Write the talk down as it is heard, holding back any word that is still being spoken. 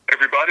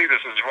everybody. This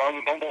is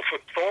Ron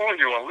Bumblefoot Thal, and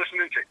you are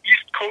listening to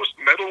East Coast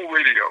Metal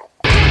Radio.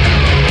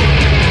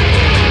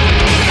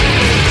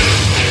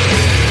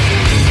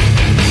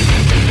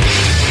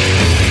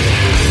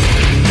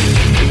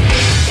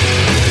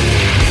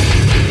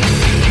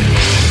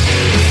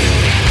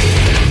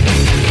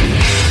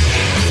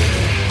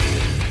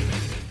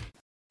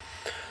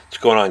 What's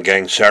going on,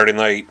 gang? Saturday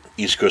night,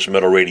 East Coast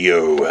Metal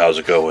Radio. How's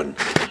it going?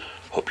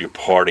 Hope you're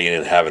partying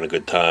and having a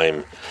good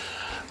time.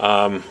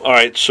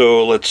 Alright,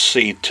 so let's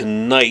see.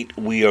 Tonight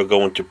we are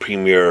going to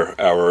premiere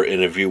our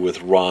interview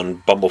with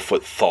Ron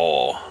Bumblefoot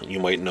Thal. You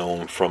might know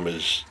him from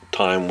his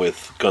time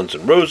with Guns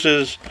N'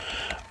 Roses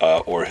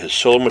or his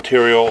solo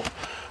material.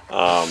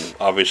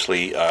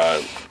 Obviously,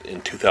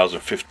 in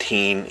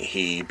 2015,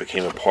 he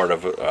became a part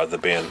of the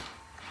band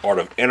Art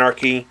of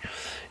Anarchy,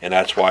 and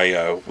that's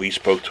why we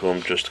spoke to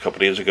him just a couple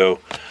days ago.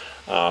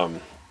 Art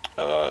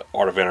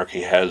of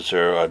Anarchy has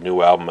their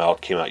new album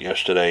out, came out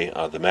yesterday,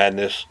 The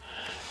Madness.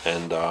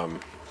 And,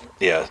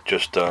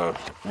 just a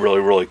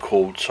really, really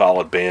cool,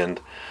 solid band.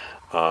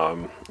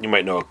 You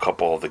might know a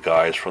couple of the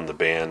guys from the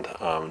band.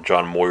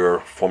 John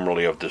Moyer,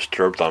 formerly of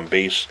Disturbed, on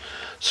bass.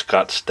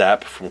 Scott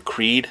Stapp from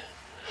Creed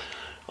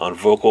on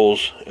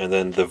vocals. And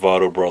then the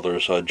Votto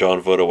brothers,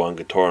 John Votto on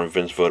guitar and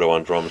Vince Votto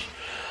on drums.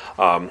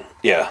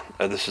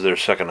 This is their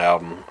second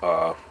album.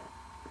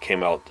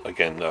 Came out,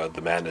 again,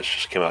 The Madness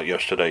just came out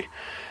yesterday.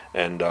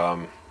 And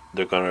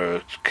they're going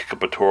to kick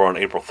up a tour on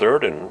April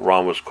 3rd, and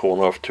Ron was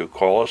cool enough to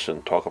call us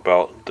and talk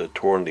about the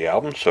tour and the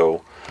album,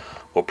 so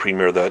we'll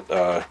premiere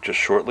that just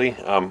shortly.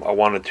 I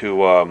wanted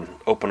to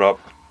open up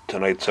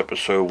tonight's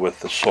episode with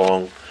the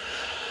song.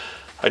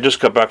 I just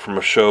got back from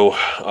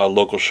a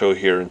local show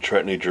here in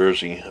Trenton, New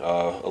Jersey.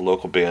 A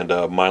local band,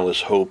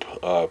 Mindless Hope,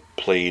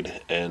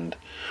 played, and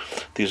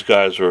these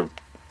guys are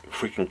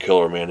freaking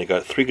killer, man. They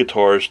got 3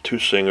 guitars, 2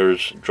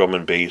 singers, drum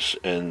and bass,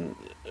 and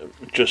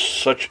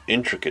just such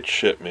intricate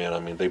shit, man. I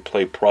mean, they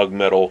play prog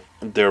metal.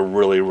 They're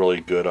really,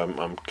 really good.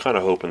 I'm kind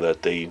of hoping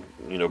that they,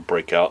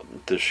 break out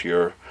this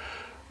year.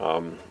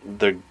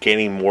 They're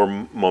gaining more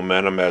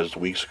momentum as the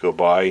weeks go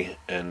by,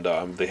 and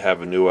they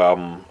have a new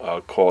album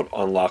called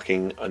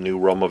Unlocking a New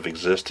Realm of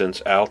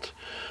Existence out.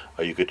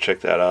 You could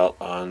check that out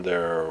on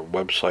their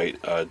website,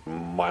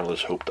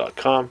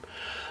 mindlesshope.com.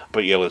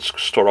 But yeah, let's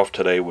start off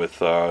today with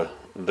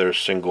their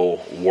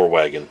single, War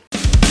Wagon.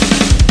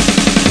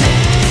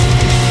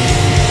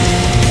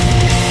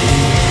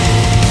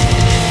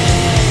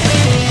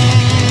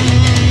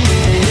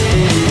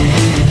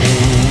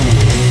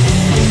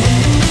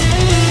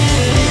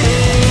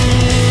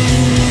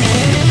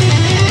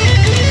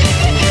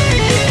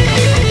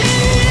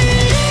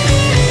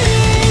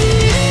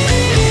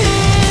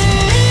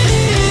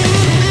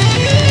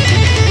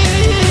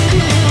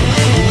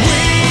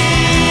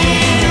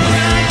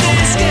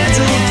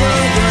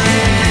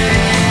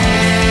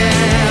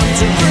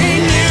 To bring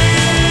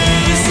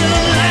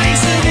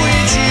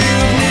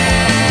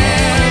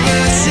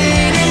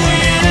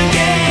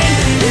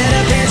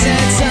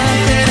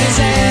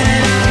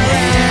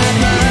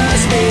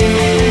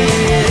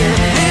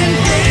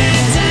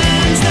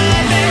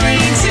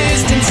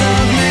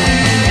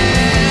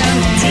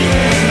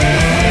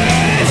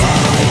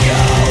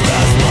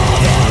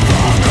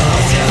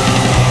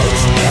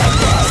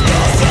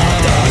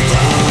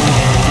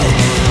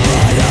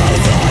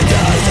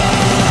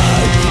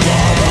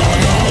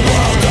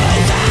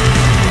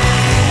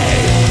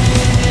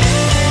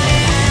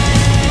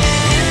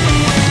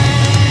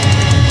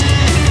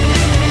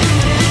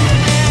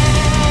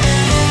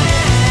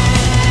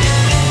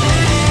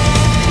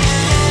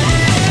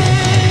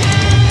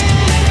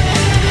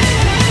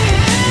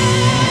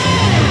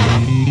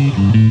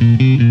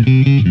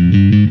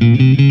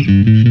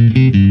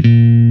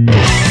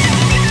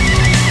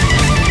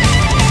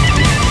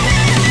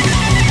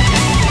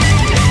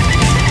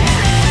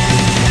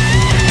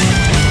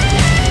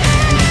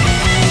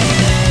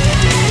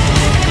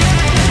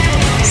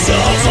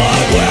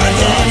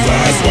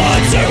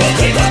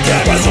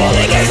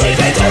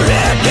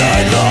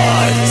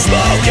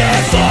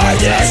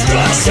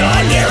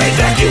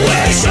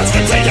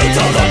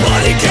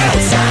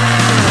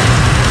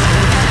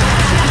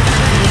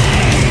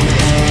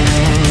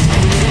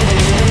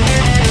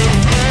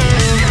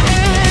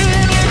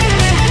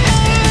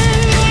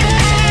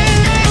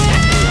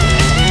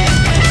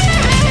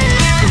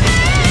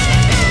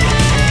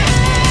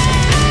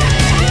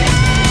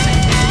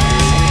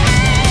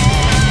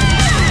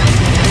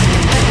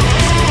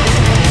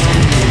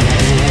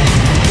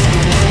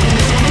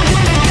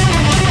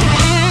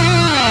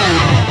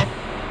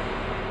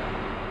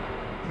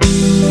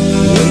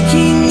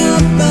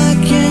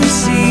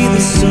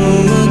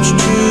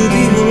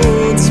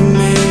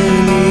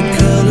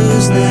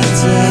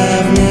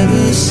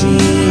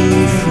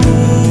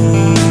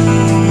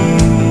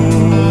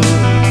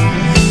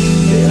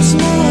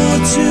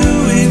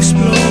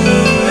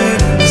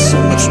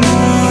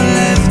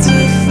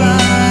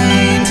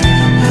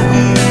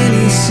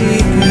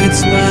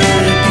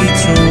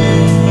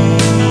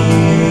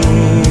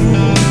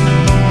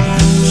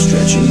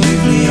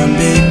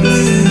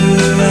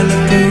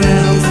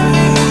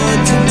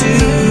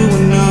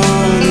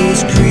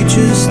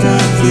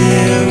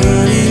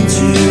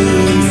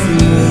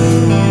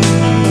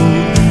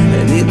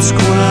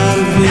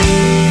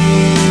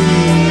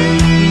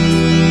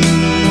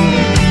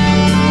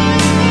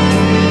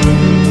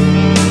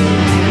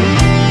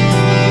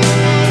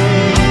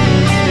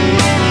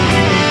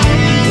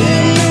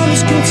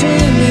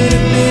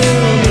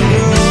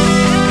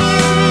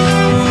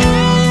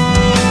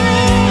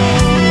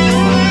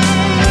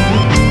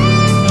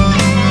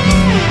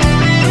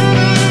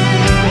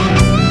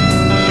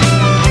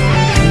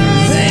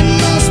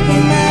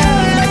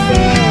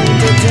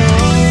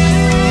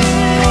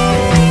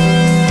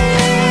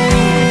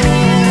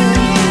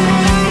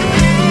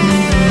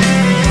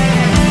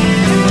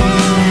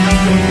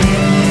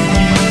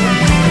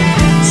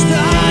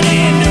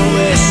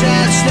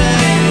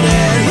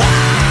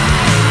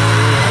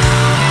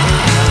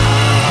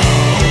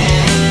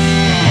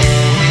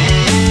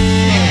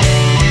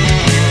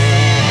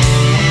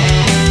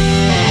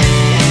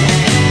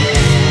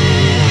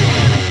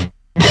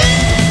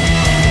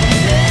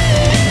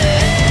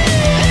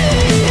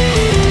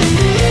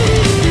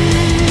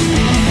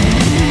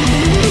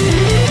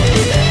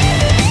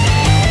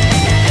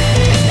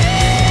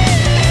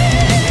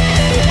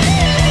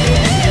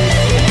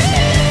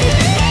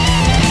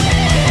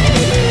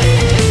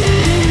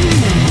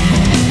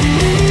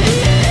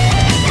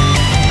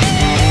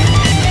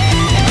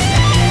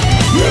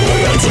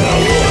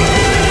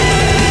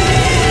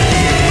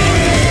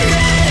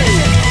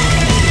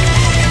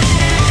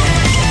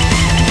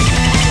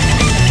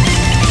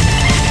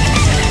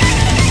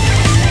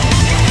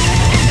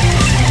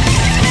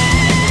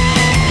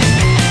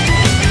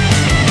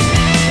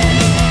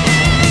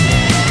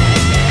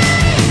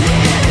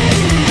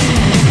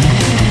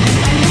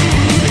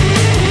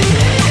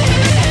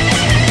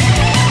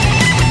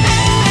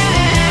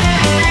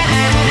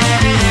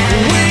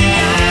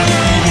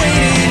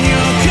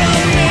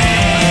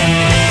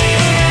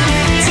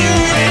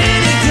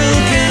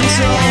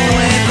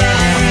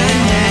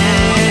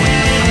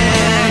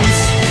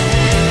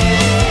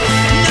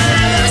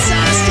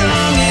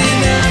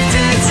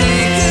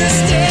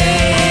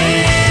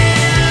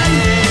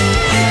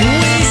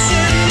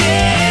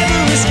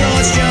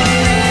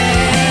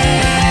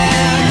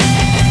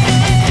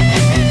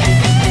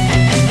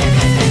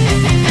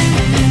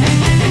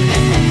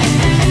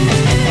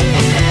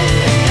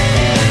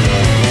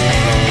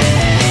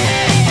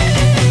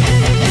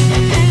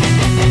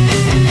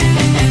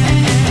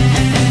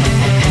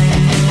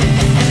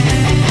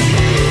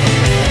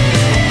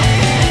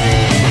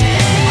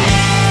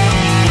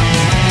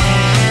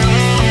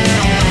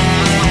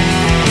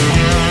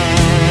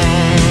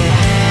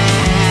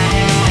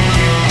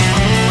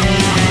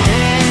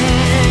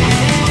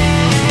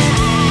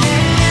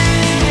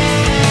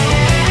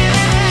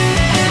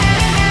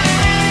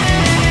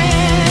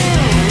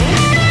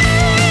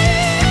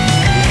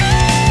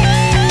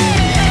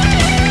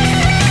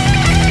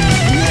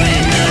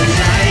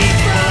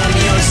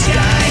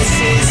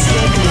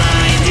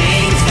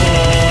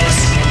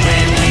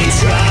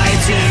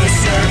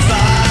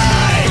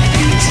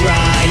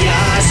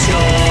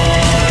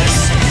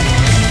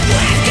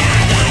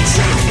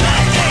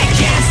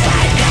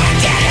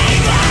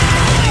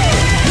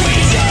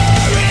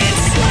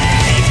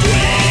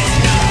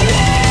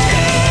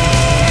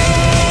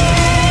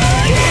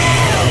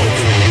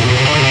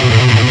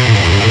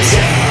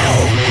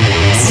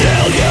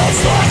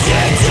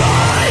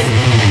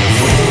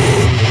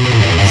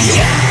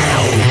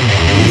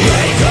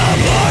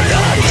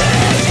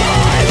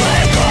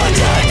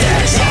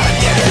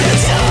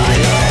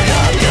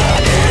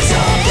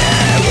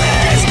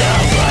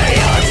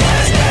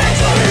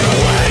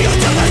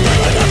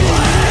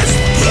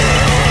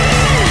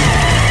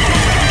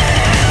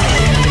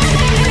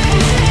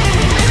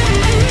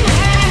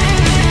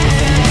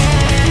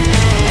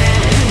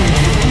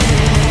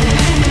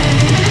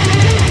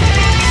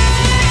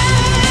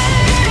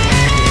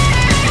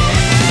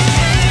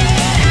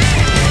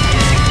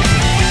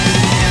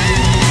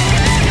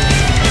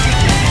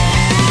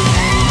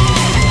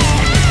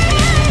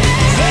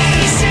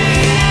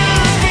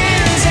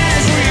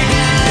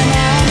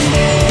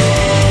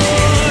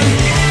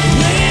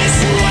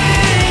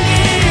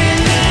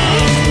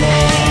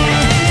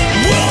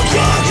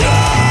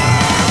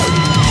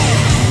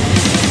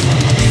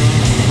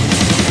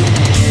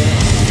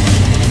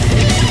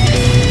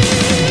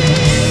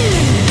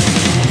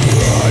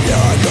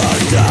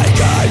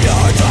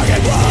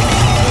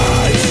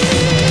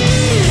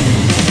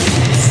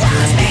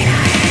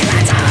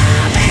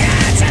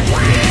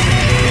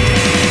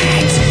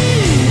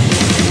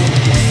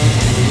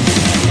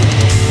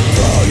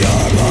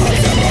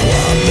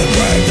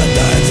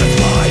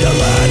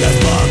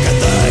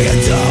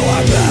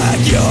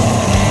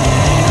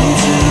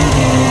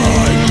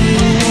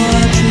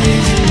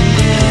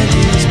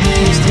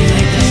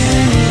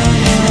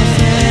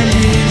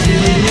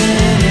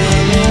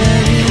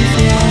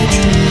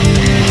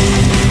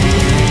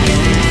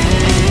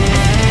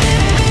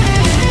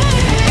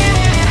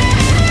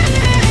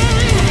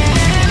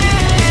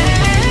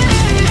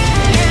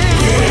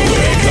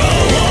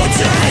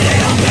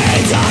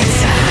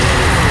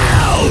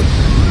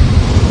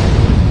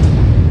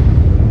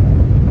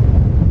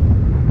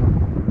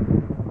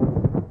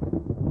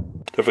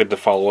forget to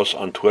follow us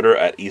on Twitter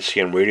at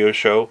ECM Radio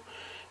Show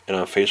and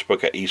on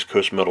Facebook at East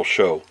Coast Metal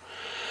Show.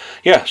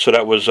 Yeah, so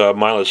that was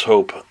Mindless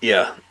Hope.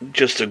 Yeah,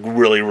 just a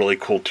really, really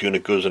cool tune.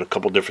 It goes in a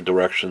couple different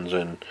directions,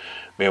 and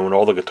man, when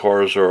all the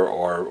guitars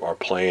are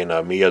playing,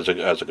 me as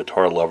a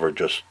guitar lover,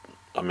 just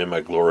I'm in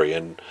my glory.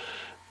 And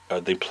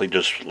they played,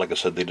 just like I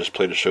said, they just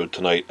played a show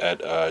tonight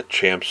at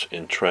Champs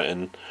in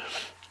Trenton,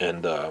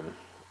 and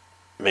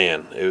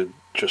man, it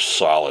just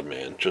solid,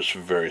 man, just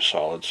very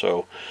solid.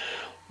 So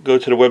go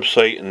to the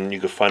website and you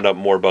can find out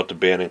more about the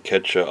band and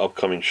catch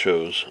upcoming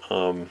shows.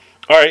 All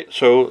right,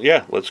 so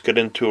yeah, let's get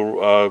into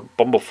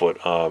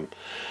Bumblefoot.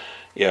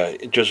 Yeah,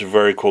 just a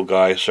very cool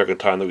guy. Second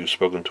time that we've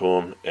spoken to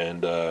him,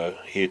 and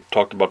he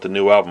talked about the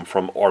new album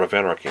from Art of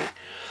Anarchy.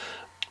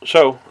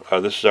 So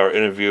this is our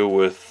interview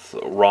with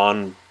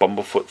Ron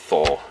Bumblefoot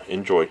Thal.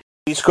 Enjoy.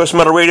 East Coast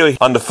Metal Radio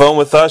on the phone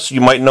with us.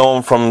 You might know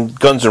him from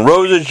Guns N'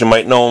 Roses. You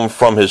might know him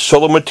from his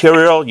solo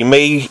material. You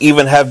may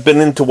even have been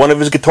into one of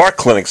his guitar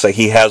clinics that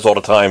he has all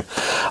the time.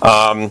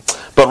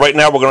 But right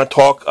now we're going to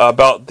talk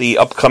about the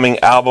upcoming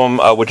album,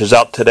 which is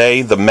out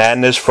today, The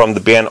Madness, from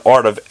the band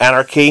Art of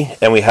Anarchy.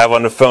 And we have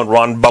on the phone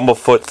Ron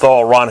Bumblefoot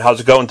Thal. Ron,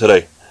 how's it going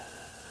today?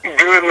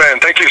 Good, man.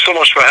 Thank you so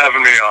much for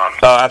having me on.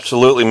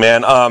 Absolutely,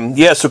 man.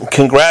 Yeah, so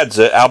congrats.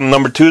 Album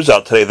number 2 is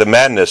out today, The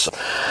Madness.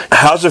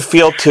 How's it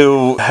feel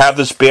to have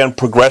this band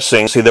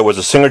progressing? See, there was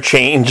a singer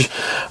change,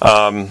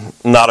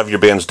 not of your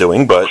band's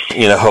doing, but,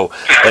 you know,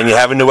 and you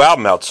have a new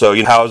album out, so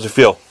how does it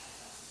feel?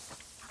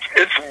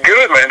 It's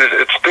good, man.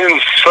 It's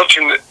been such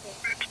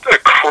a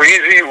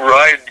crazy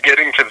ride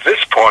getting to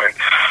this point.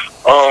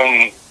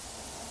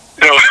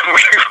 You know,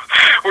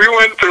 we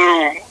went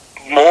through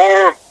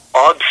more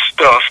odd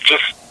stuff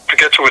just to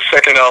get to a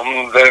second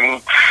album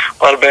than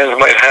a lot of bands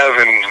might have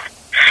in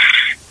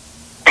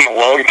a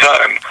long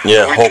time.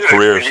 Yeah, whole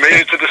careers. We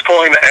made it to this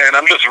point, and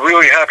I'm just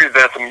really happy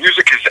that the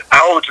music is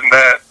out and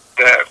that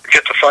we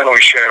get to finally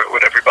share it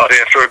with everybody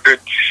after a good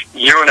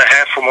year and a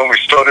half from when we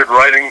started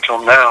writing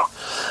till now.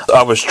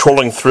 I was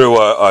trolling through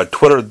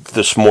Twitter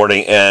this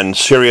morning, and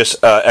Sirius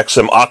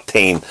XM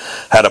Octane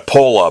had a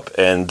poll up,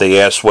 and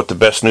they asked what the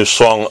best new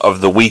song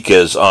of the week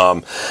is.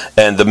 And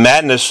The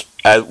Madness,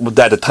 at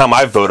the time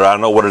I voted, I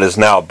don't know what it is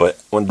now, but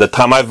when the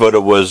time I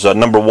voted was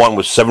number 1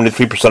 with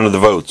 73% of the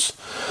votes.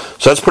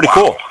 So that's pretty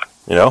cool,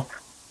 you know?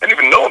 I didn't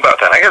even know about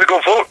that. I got to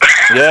go vote.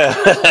 Yeah.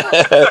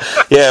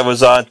 Yeah, it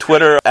was on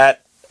Twitter at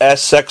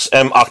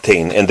SXM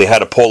Octane, and they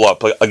had a poll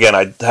up. Again,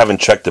 I haven't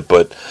checked it,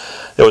 but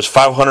there was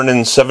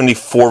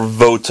 574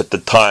 votes at the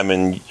time,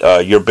 and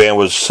your band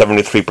was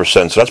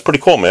 73%. So that's pretty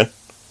cool, man.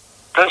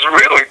 That's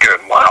really good.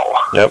 Wow.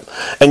 Yep.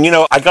 And, you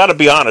know, I got to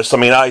be honest. I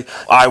mean,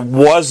 I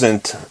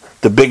wasn't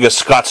the biggest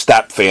Scott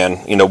Stapp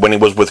fan, you know, when he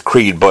was with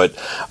Creed, but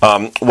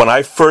when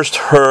I first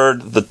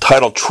heard the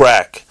title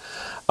track,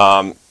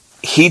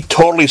 he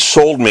totally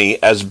sold me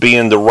as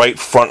being the right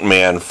front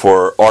man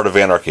for Art of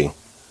Anarchy.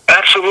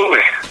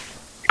 Absolutely.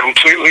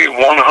 Completely 100%.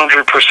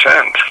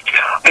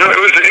 You know, it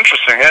was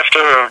interesting after,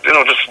 you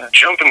know, just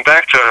jumping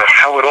back to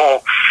how it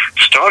all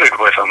started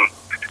with him.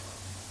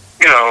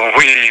 You know,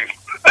 we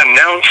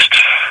announced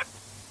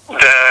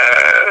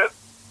that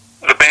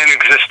the band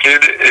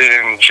existed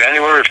in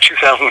January of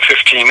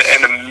 2015,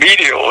 and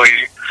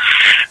immediately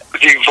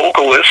the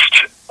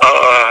vocalist,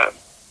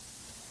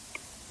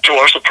 to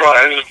our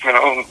surprise, you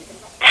know,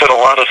 said a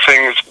lot of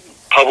things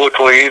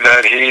publicly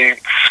that he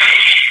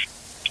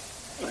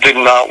did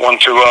not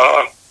want to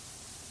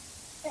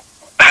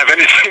have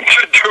anything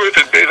to do with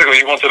it. Basically,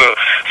 he wanted to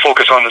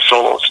focus on the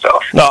solo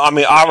stuff. No, I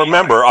mean, I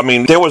remember. I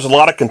mean, there was a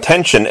lot of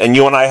contention, and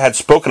you and I had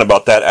spoken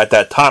about that at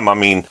that time. I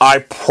mean, I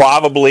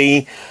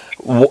probably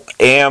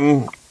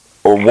am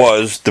or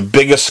was the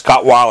biggest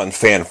Scott Weiland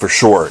fan for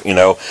sure, you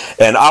know,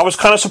 and I was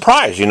kind of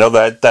surprised, you know,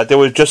 that there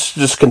was just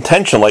this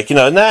contention, like, you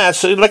know,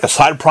 it's like a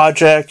side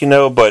project, you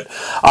know, but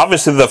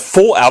obviously the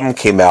full album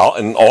came out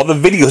and all the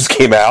videos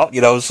came out,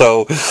 you know,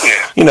 so,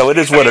 you know, it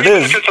is what it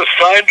is. If it's a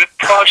side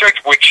project,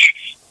 which,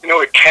 you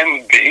know, it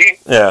can be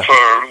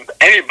for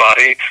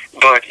anybody,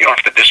 but you don't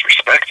have to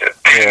disrespect it.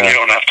 Yeah. You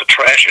don't have to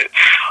trash it.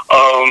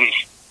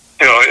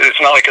 You know, it's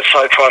not like a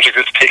side project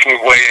that's taking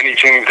away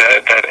anything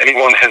that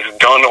anyone has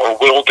done or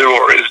will do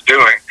or is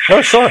doing.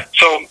 Oh, sure.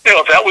 So, you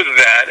know, that was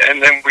that.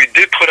 And then we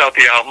did put out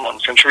the album on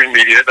Century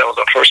Media. That was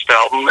our first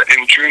album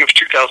in June of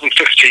 2015.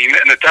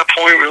 And at that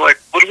point, we were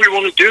like, what do we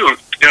want to do?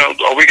 You know,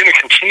 are we going to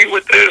continue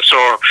with this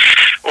or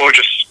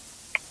just,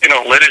 you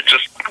know, let it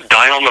just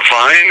die on the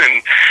vine?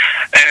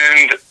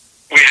 And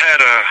we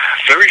had a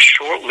very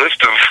short list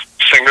of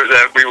singers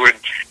that we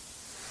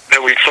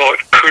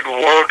thought could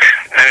work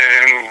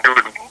and we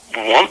would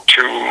want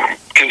to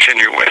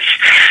continue with.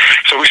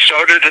 So we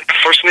started at the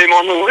first name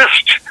on the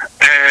list,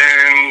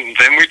 and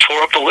then we tore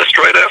up the list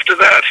right after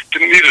that.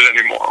 Didn't need it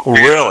anymore.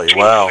 Really?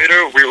 Wow.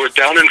 Later, we were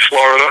down in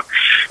Florida.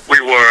 We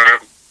were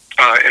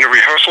in a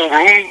rehearsal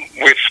room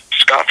with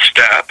Scott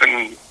Stapp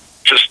and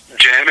just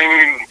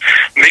jamming,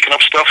 making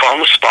up stuff on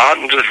the spot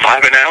and just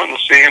vibing out and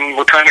seeing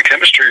what kind of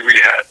chemistry we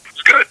had. It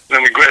was good.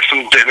 Then we grabbed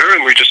some dinner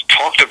and we just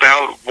talked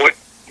about what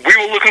we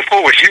were looking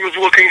for, what he was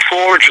looking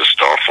for,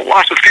 just our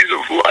philosophies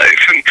of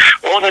life and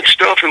all that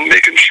stuff, and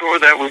making sure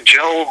that we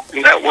gel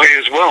in that way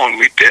as well, and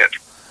we did.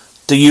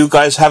 Do you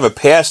guys have a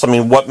past? I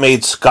mean, what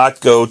made Scott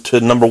go to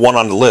number one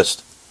on the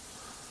list?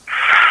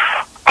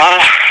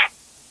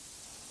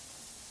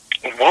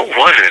 What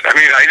was it? I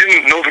mean, I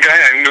didn't know the guy.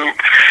 I knew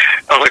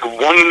like 1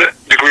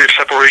 degree of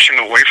separation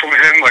away from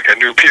him. Like, I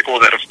knew people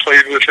that have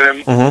played with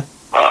him. Mm-hmm.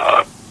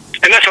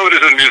 And that's how it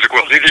is in the music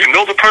world. Either you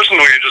know the person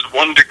or you're just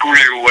 1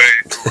 degree away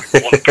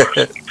from one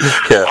person.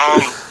 Yeah.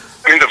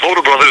 I mean, the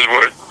Voter Brothers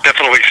were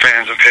definitely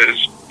fans of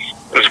his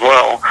as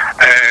well.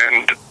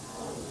 And,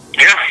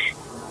 yeah,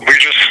 we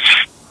just...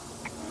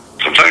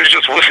 Sometimes you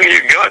just listen to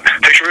your gut,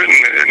 picture it,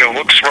 and it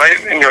looks right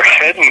in your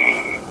head,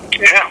 and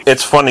yeah.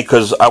 It's funny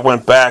because I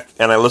went back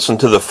and I listened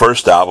to the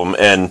first album,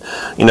 and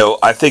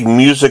I think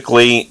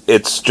musically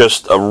it's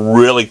just a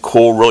really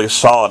cool, really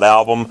solid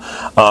album.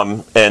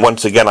 And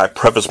once again, I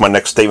preface my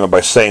next statement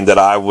by saying that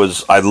I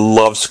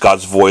love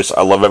Scott's voice.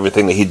 I love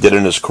everything that he did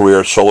in his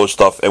career, solo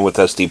stuff and with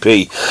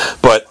SDP.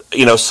 But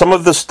some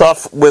of the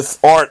stuff with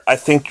Art, I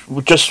think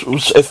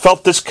it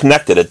felt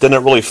disconnected. It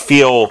didn't really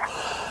feel.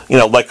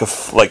 Like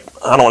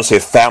I don't want to say a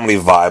family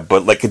vibe,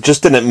 but like it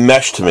just didn't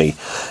mesh to me.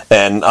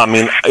 And I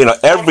mean,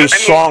 every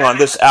song on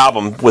this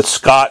album with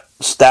Scott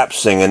Stapp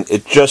singing,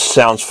 it just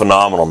sounds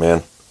phenomenal,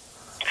 man.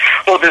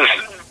 Well, there's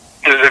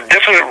a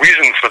definite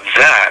reason for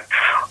that.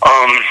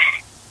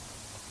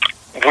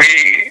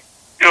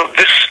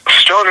 This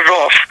started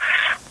off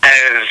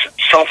as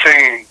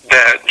something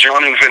that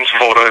John and Vince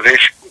Voter,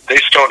 they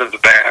started the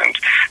band.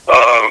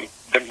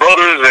 They're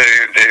brothers.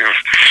 They've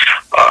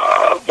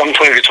one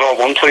plays guitar,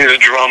 one plays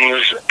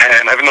drums,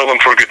 and I've known them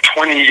for a good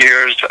 20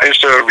 years. I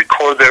used to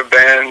record their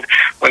band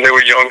when they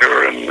were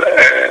younger,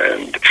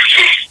 and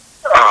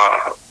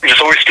we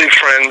just always stayed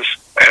friends.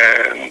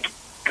 And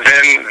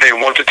then they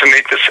wanted to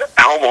make this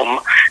album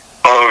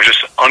of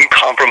just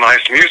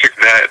uncompromised music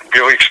that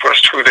really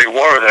expressed who they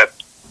were.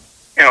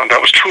 That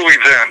was truly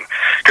them.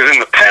 Because in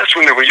the past,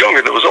 when they were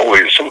younger, there was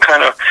always some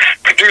kind of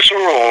producer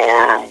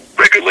or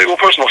record label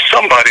person or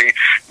somebody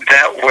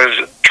that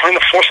was trying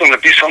to force them to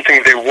be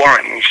something they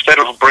weren't. Instead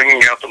of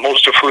bringing out the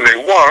most of who they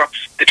were,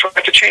 they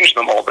tried to change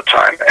them all the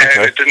time.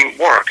 And It didn't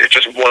work. It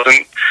just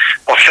wasn't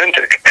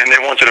authentic. And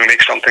they wanted to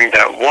make something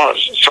that was.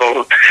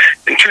 So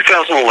in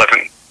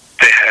 2011,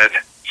 they had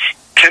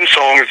 10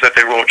 songs that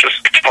they wrote,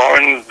 just guitar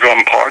and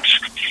drum parts.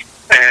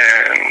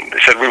 And they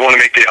said, we want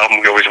to make the album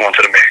we always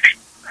wanted to make.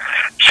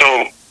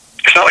 So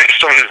it's not like it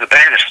started as a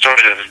band, it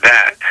started as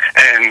that.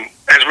 And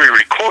as we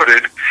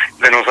recorded,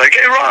 then I was like,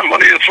 hey, Ron, why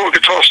don't you throw a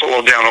guitar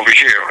solo down over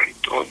here?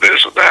 Or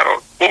this or that. Or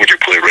what would you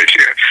play right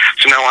here?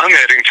 So now I'm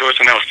adding to it,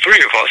 so now it's 3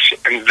 of us.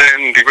 And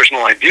then the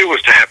original idea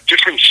was to have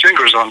different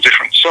singers on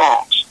different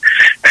songs.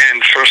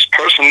 And first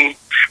person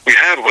we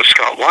had was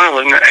Scott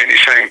Weiland, and he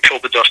sang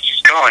Till the Dust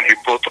Is Gone. He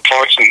wrote the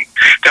parts, and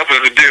that was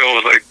the deal.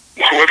 It was like,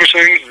 whoever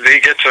sings, they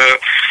get to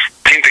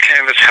paint the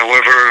canvas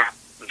however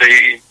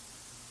they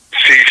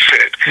see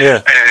fit.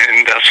 Yeah.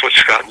 And that's what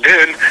Scott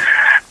did.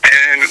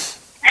 And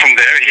from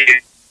there,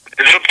 he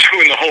ended up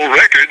doing the whole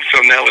record,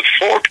 so now it's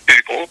 4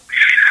 people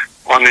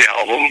on the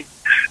album.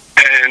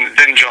 And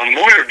then John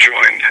Moyer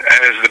joined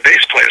as the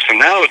bass player, so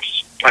now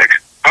it's like,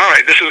 all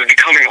right, this is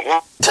becoming a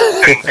lot.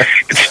 And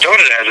it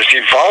started as it's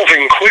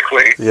evolving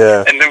quickly,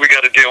 yeah. And then we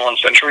got a deal on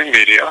Century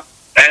Media,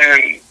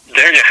 and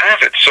there you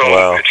have it. So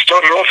wow. It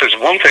started off as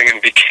one thing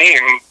and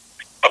became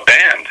a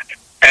band,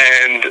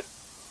 and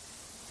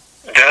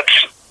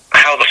that's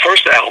how the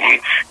first album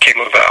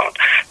came about.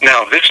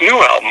 Now, this new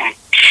album,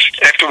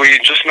 after we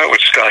just met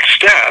with Scott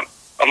Stapp,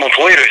 a month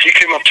later, he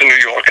came up to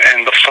New York,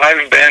 and the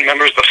 5 band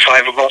members, the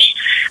 5 of us,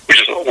 we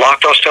just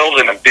locked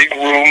ourselves in a big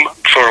room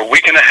for a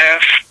week and a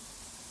half,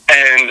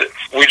 and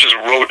we just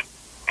wrote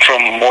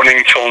from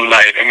morning till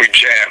night, and we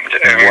jammed.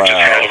 And wow. We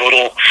just had a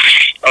little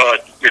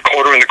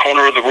recorder in the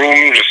corner of the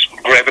room, just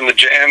grabbing the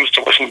jams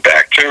to listen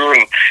back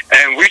to,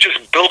 and we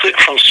just built it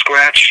from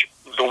scratch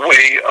the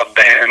way a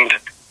band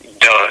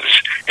does.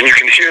 And you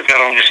can hear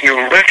that on this new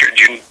record.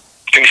 You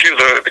can hear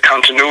the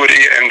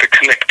continuity and the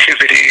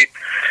connectivity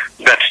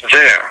that's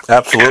there.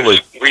 Absolutely.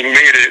 Because we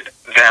made it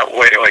that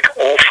way, like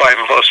all 5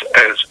 of us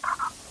as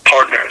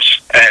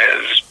partners,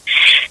 as,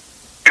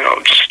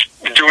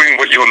 just doing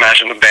what you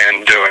imagine a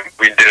band doing.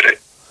 We did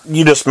it.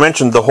 You just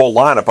mentioned the whole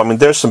lineup. I mean,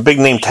 there's some big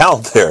name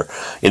talent there.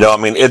 I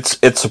mean, it's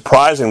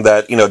surprising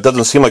that, it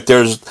doesn't seem like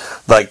there's,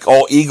 like,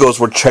 all egos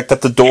were checked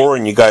at the door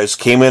and you guys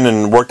came in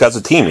and worked as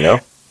a team, No,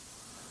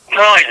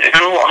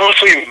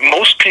 honestly,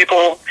 most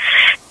people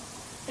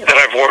that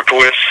I've worked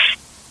with,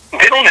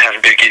 they don't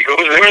have big egos.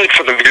 They're in it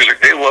for the music.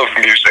 They love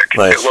music.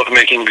 Nice. They love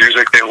making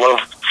music. They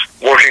love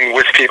working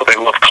with people. They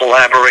love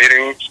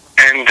collaborating.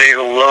 And they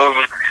love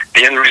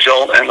the end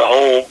result and the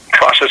whole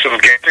process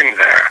of getting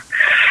there.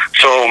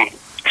 So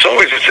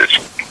it's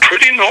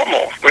pretty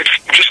normal with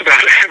just about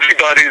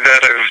everybody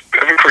that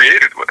I've ever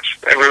created with,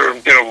 ever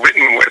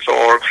written with,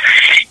 or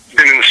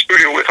been in the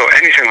studio with, or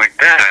anything like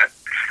that.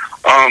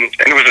 And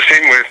it was the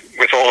same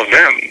with all of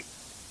them.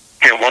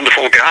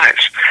 Wonderful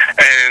guys.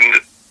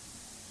 And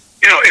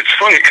it's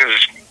funny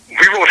because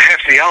we wrote half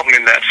the album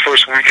in that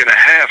first week and a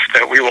half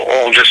that we were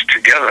all just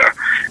together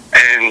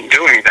and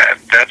doing that.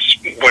 That's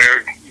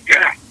where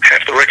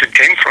half the record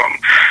came from.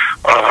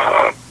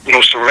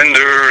 No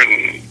Surrender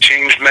and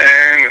Changed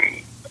Man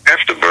and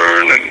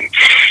Afterburn and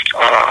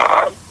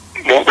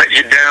Won't Let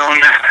You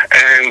Down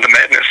and The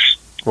Madness.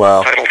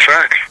 Wow. Title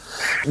track.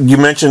 You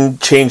mentioned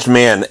Changed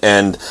Man,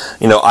 and,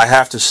 I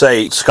have to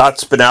say,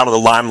 Scott's been out of the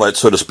limelight,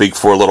 so to speak,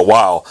 for a little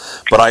while,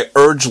 but I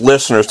urge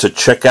listeners to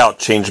check out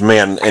Changed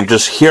Man and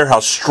just hear how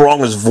strong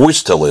his voice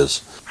still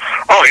is.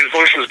 Oh, his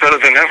voice is better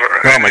than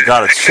ever. Oh, my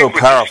God, it's so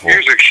powerful.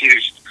 With his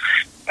music,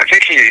 I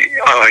think he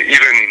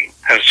even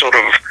has sort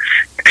of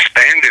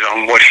expanded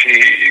on the way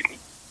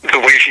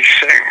he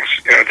sings.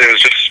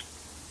 There's just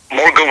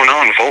more going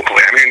on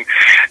vocally. I mean,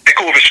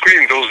 Echo of a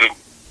Scream,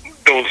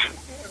 those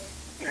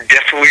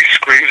deathly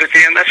screams at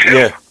the end, that's him.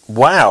 Yeah.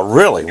 Wow,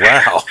 really?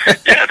 Wow.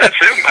 Yeah, that's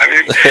him. I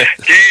mean,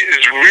 he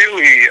is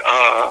really,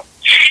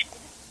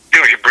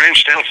 he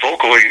branched out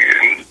vocally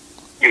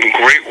in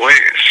great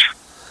ways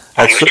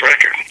on this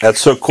record. That's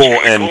so cool.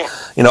 And,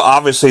 cool.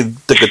 Obviously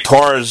the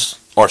guitars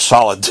are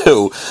solid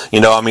too.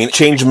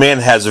 Changed Man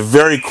has a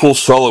very cool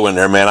solo in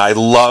there, man. I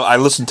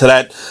listened to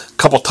that a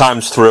couple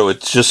times through.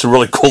 It's just a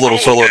really cool little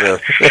solo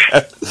there.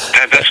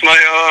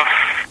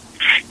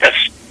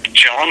 That's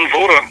John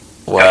Voda.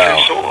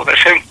 Wow.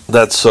 That's him.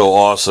 That's so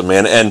awesome,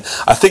 man. And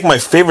I think my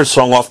favorite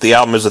song off the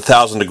album is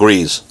 1,000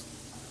 Degrees.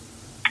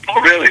 Oh,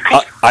 really?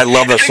 Cool. I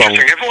love that song.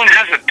 Everyone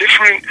has a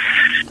different,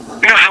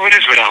 how it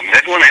is with albums.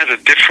 Everyone has a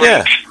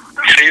different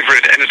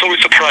favorite, and it's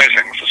always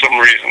surprising for some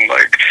reason.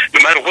 Like,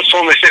 no matter what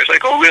song they say, it's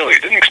like, oh, really?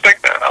 Didn't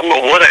expect that. I don't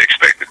know what I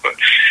expected, but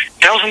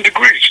 1,000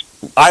 Degrees.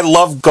 I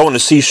love going to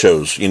see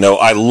shows.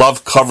 I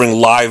love covering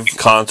live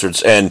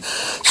concerts, and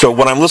so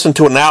when I'm listening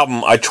to an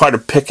album, I try to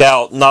pick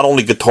out not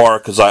only guitar,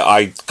 because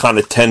I kind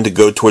of tend to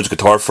go towards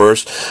guitar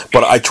first,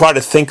 but I try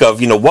to think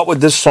of, what would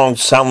this song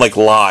sound like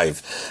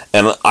live?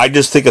 And I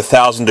just think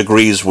 1,000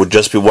 Degrees would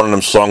just be one of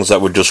them songs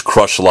that would just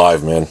crush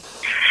live, man.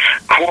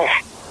 Cool.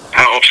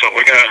 I hope so.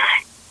 We can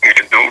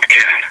do what we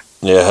can.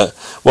 Yeah.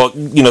 Well,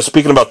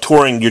 speaking about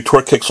touring, your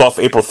tour kicks off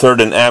April 3rd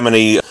in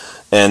Amity.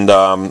 And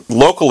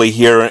locally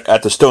here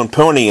at the Stone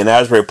Pony in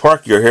Asbury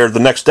Park, you're here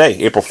the next day,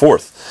 April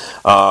 4th.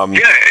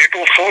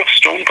 April 4th,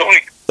 Stone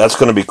Pony. That's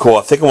going to be cool.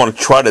 I think I want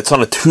to try it. It's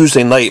on a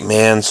Tuesday night,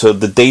 man, so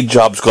the day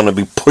job's going to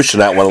be pushing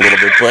that one a little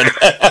bit, but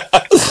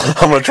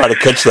I'm going to try to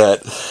catch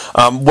that.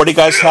 What do you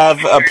guys have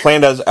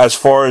planned as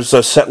far as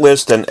set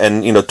list and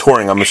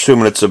touring? I'm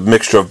assuming it's a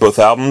mixture of both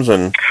albums.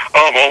 And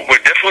oh, well, we're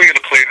definitely going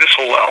to play this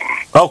whole album.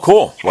 Oh,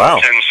 cool. Wow.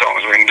 10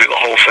 songs. We're going to do the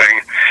whole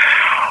thing.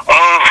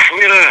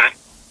 We're going to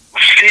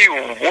see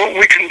what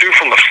we can do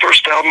from the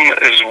first album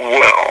as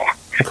well.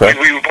 Okay.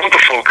 We want the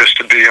focus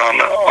to be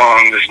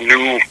on this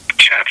new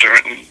chapter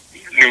and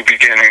new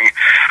beginning.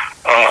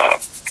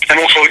 And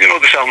also,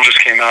 this album just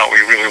came out. We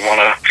really want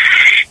to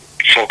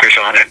focus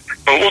on it.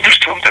 But we'll do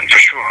something for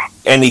sure.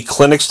 Any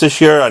clinics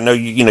this year? I know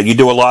you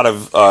do a lot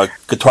of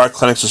guitar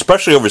clinics,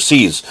 especially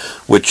overseas,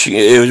 which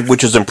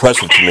is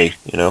impressive to me.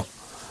 Cool.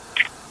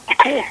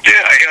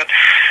 Yeah, I got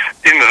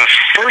in the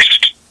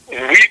first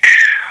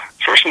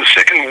and the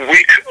second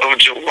week of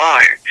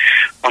July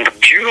on the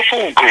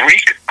beautiful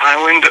Greek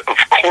island of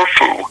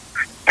Corfu.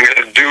 I'm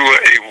going to do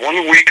a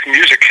 1-week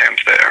music camp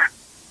there,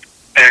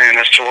 and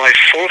that's July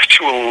 4th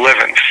to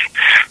 11th.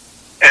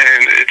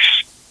 And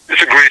it's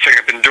a great thing.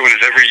 I've been doing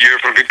it every year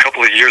for a good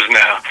couple of years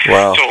now.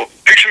 Wow. So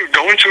picture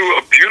going to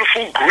a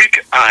beautiful Greek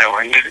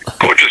island,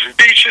 gorgeous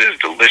beaches,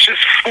 delicious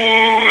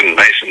food,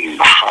 nice and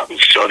hot and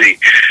sunny,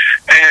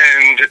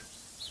 and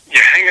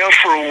you hang out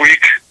for a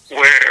week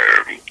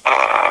where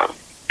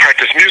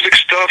practice music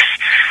stuff,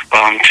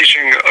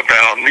 teaching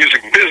about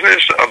music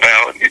business,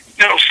 about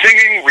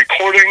singing,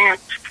 recording,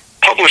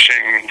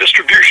 publishing,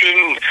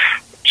 distribution,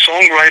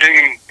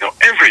 songwriting,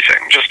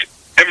 everything, just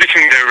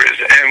everything there is.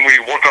 And we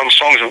work on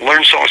songs and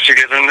learn songs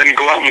together, and then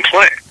go out and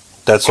play.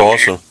 That's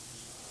awesome.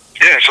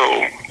 Yeah,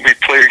 so we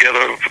play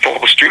together with all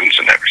the students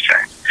and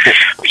everything.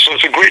 So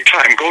it's a great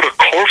time. Go to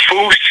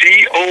Corfu,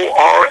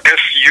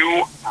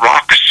 Corfu,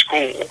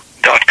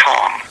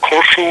 rockschool.com.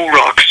 Corfu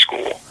Rock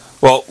School.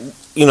 Well,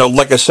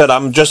 like I said,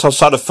 I'm just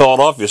outside of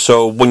Philadelphia,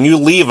 so when you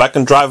leave, I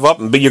can drive up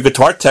and be your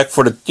guitar tech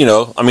for the,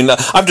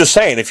 I'm just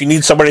saying, if you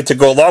need somebody to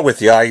go along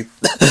with you, I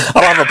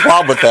don't have a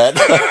problem with that.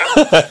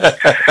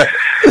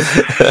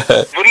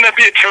 Wouldn't that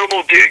be a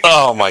terrible gig?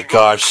 Oh, my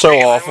gosh, so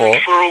awful.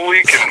 For a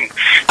week and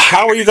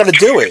how are you going to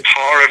do it?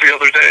 Guitar every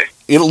other day.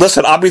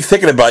 Listen, I'll be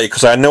thinking about you,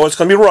 because I know it's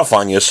going to be rough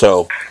on you,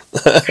 so.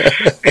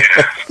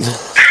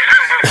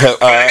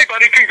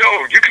 Anybody can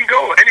go. You can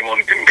go.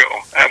 Anyone can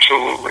go.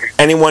 Absolutely.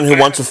 Anyone who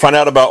wants to find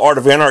out about Art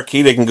of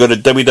Anarchy, they can go to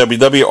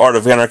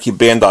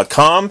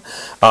www.artofanarchyband.com.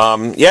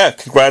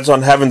 Congrats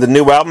on having the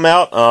new album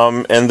out,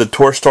 and the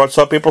tour starts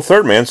up April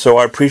 3rd, man, so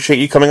I appreciate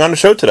you coming on the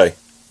show today.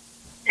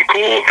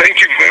 Cool.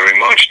 Thank you very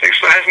much. Thanks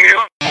for having me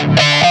on.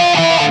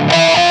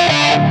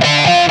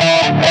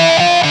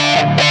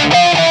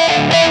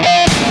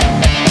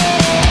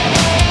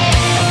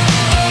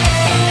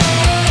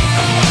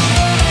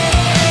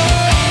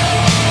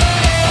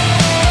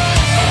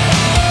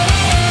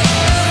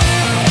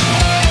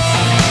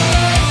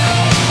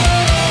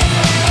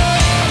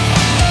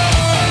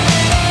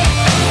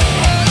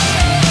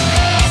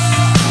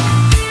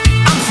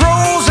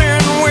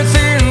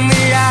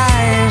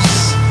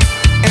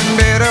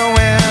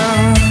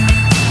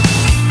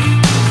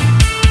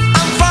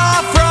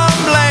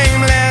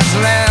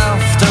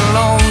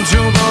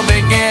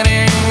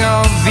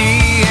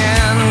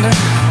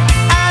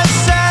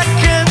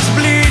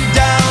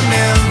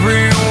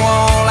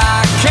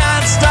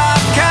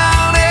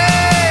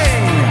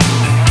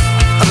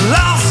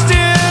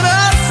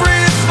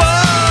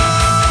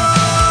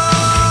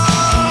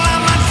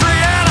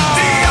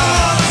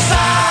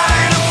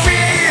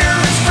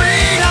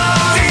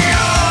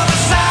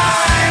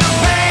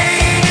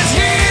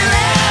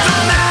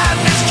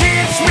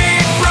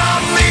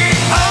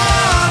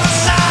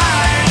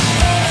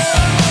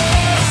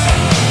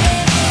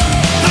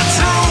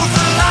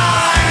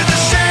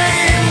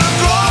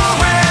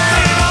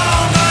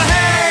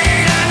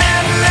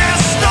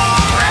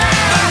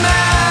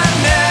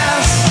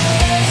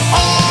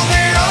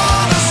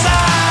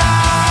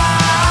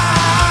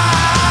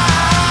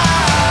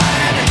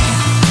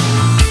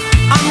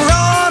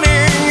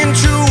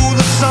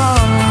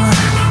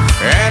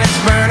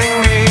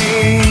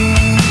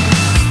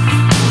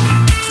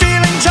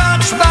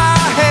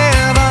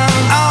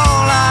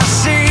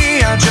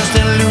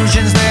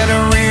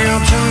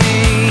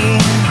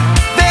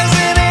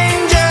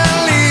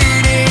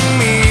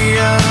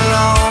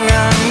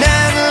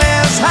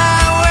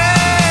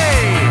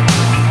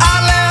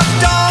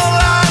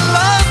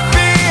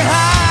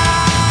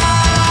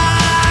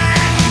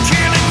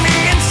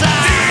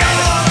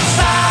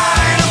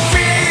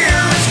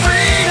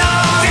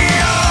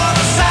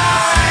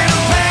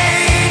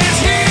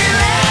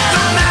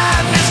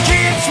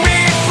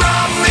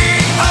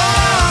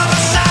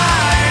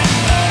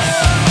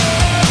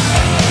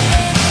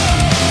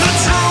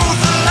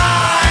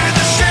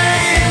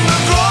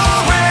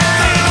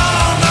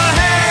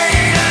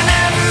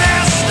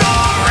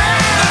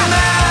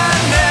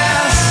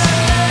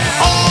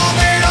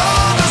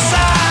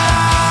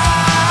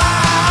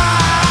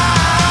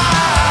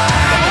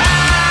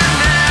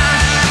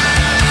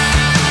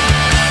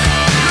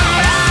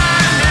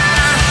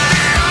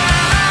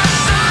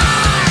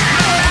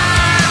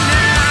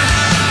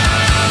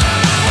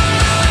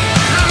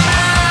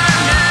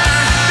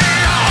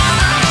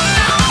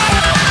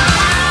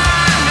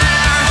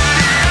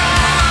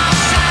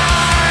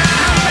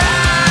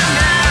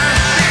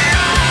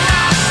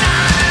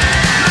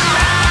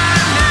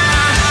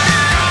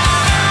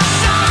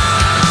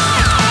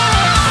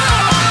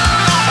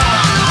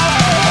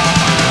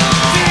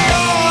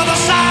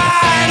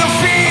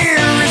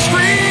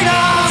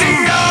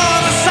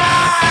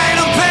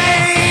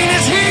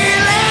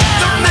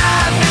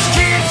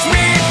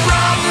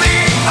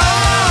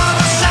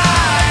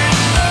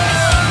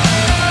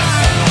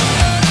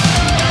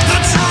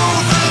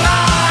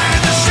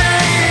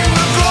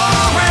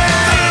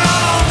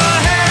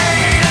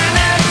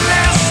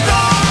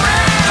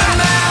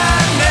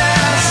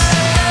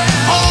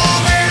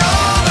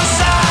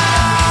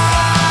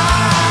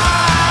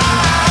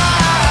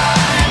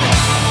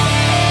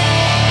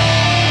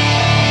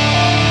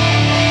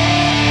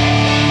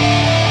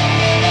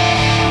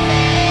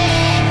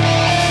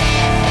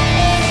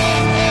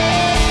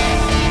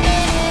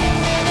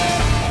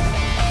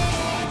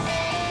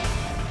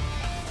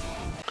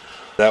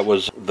 that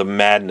was The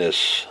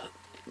Madness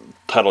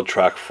title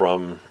track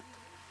from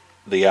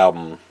the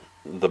album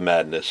The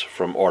Madness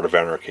from Art of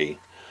Anarchy.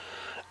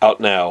 Out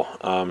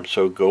now,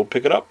 so go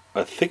pick it up.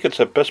 I think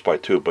it's at Best Buy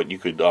too, but you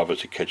could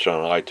obviously catch it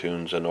on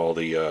iTunes and all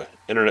the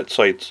internet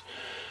sites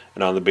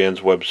and on the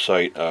band's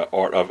website,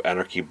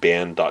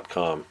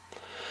 artofanarchyband.com.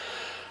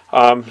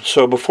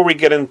 So before we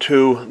get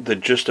into the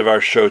gist of our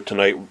show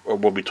tonight,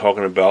 we'll be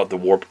talking about the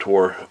Warped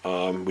Tour.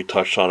 We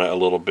touched on it a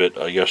little bit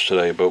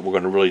yesterday, but we're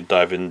going to really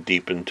dive in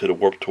deep into the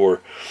Warped Tour.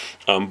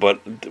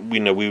 But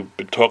we've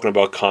been talking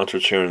about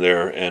concerts here and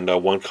there, and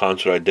one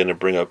concert I didn't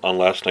bring up on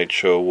last night's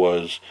show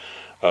was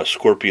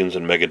Scorpions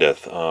and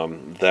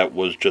Megadeth. That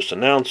was just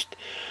announced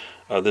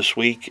this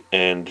week,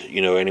 and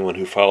anyone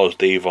who follows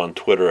Dave on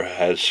Twitter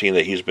has seen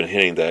that he's been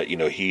hinting that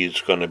he's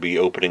going to be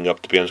opening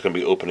up. The band's going to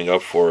be opening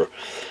up for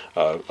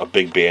a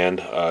big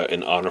band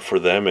in honor for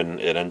them, and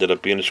it ended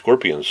up being the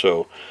Scorpions.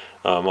 So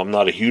I'm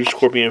not a huge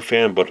Scorpion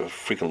fan, but I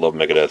freaking love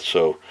Megadeth.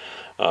 So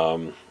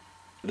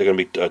they're going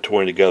to be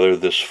touring together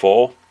this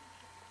fall,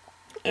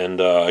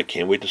 and I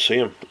can't wait to see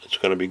them. It's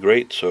going to be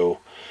great. So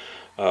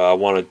I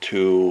wanted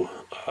to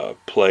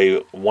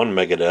play one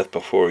Megadeth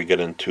before we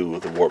get into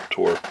the Warped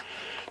Tour,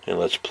 and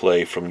let's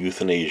play from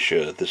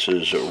Euthanasia. This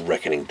is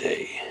Reckoning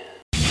Day.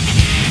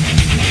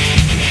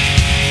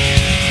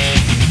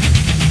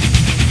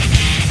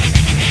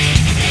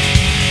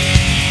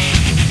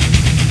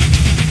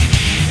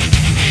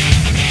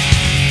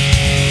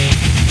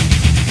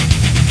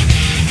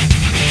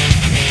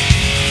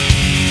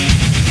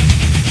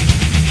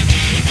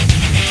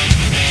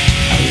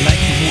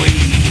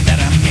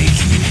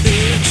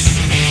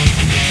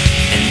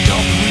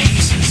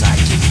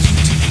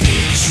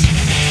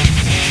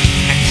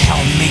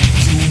 Make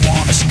you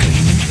wanna scream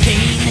in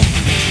pain.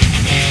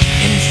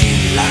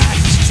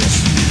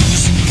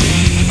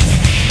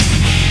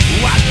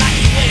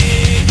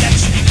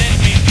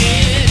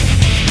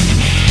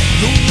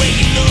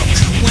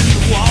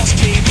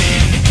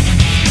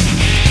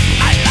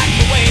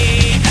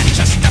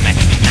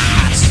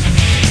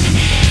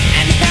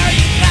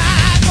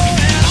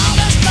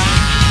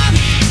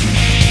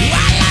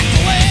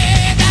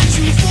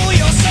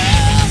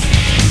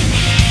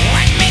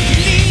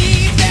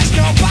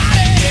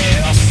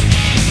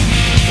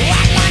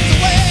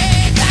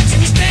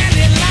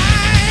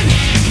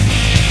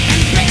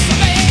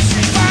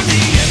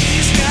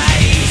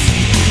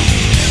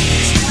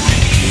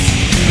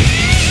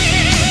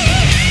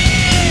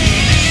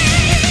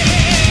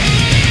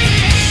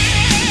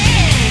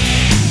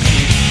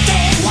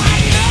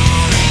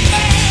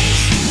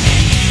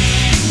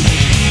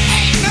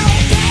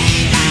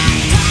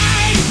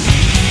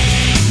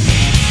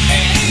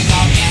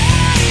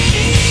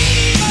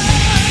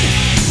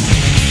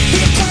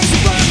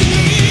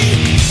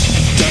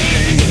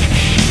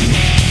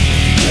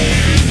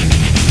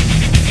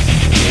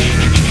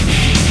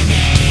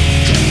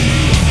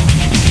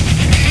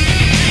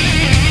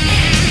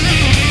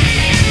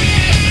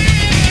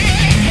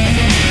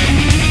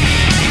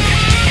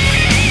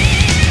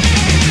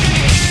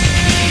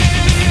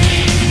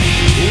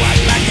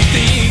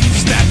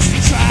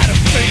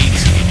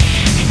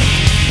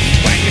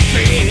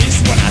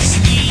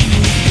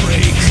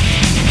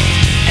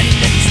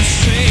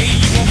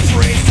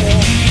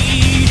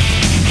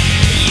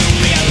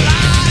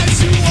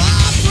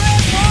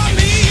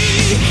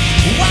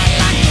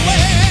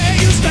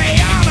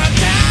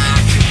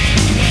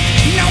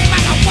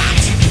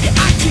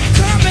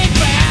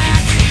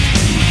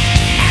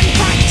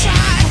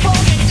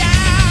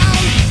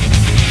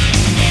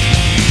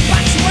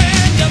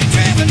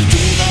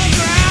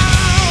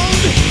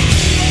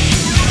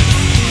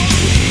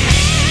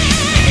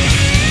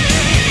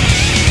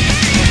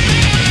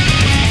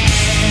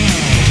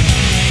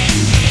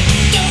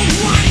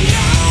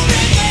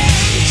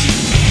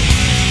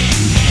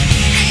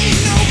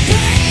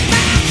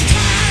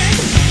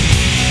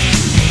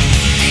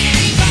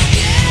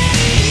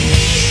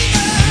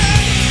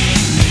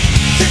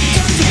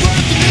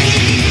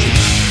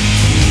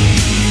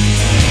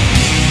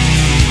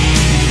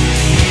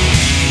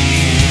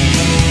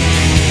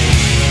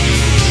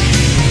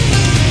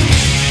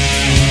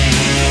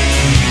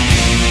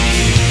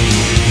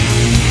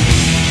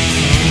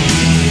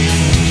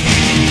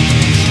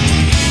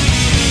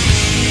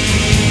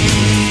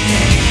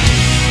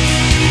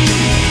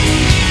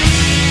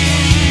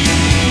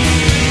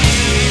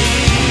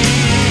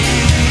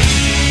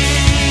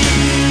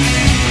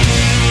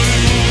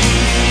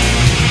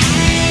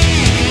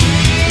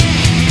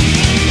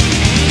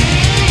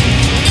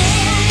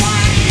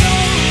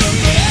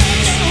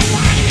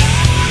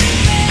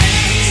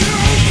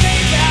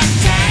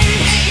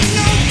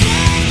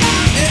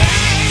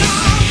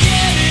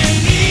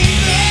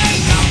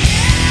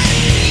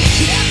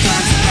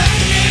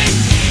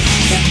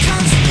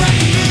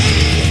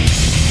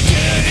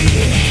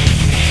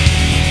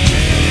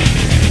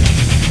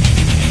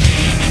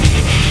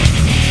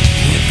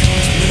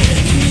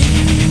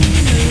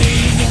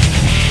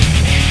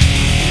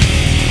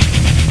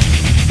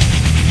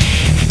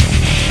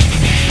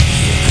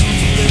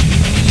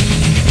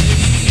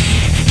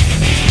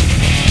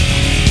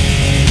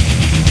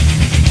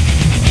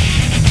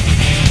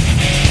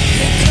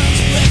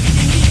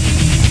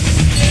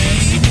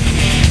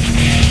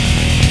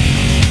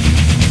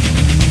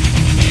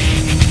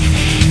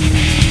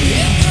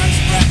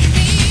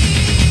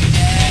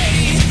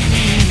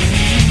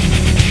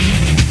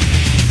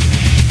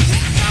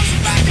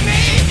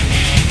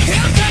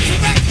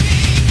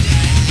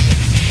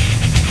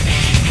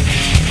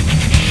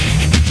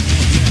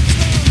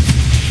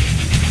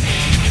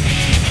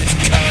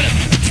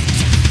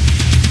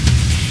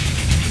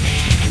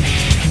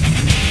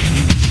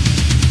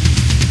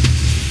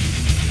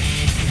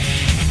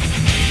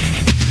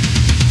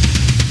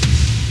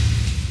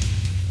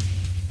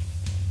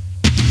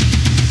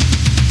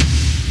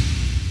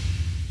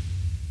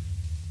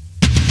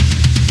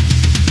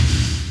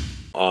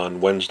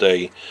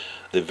 Wednesday,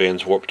 the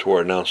Vans Warped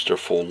Tour announced their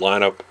full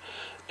lineup,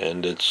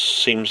 and it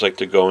seems like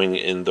they're going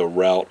in the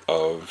route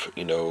of,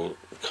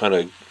 kind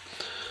of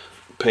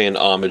paying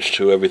homage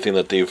to everything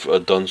that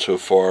they've done so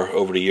far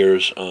over the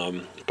years,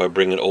 by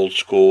bringing old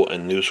school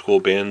and new school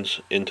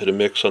bands into the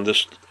mix on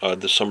this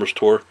summer's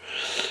tour.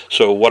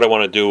 So what I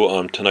want to do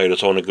tonight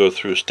is I want to go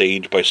through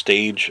stage by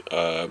stage,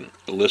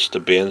 list the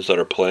bands that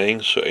are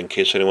playing, so in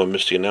case anyone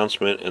missed the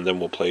announcement, and then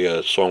we'll play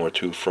a song or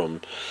two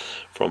from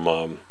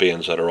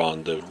bands that are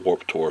on the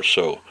Warped Tour.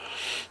 So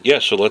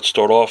let's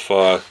start off.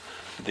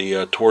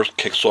 The tour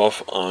kicks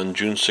off on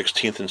June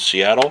 16th in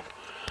Seattle.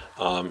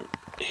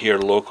 Here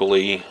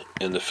locally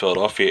in the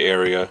Philadelphia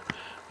area,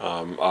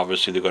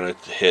 obviously they're going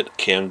to hit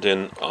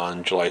Camden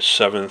on July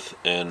 7th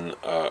and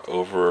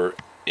over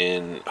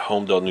in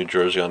Homedale, New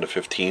Jersey on the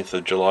 15th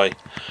of July.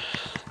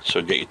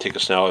 So get your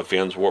tickets now at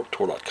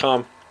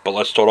vanswarpedtour.com. But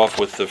let's start off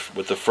with the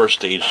first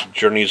stage,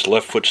 Journey's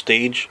Left Foot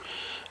Stage.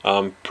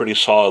 Pretty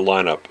solid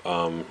lineup.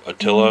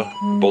 Attila,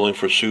 Bowling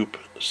for Soup,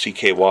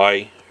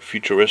 CKY,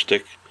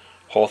 Futuristic,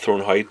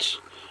 Hawthorne Heights,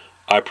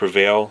 I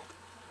Prevail,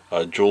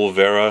 Jewel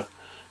Vera,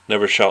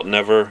 Never Shout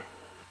Never,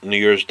 New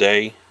Year's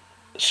Day,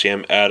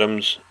 Sam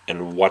Adams,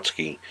 and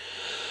Watsky.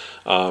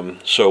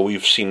 So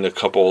we've seen a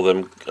couple of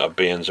them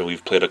bands, and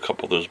we've played a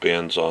couple of those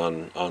bands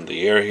on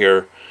the air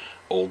here.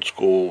 Old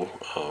School,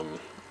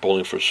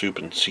 Bowling for Soup,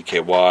 and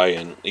CKY,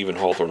 and even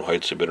Hawthorne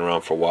Heights have been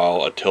around for a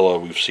while. Attila,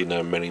 we've seen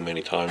them many,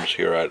 many times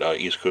here at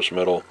East Coast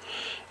Metal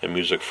and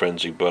Music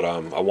Frenzy. But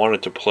I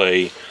wanted to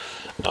play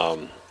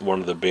one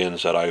of the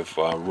bands that I've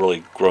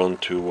really grown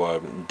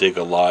to dig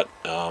a lot.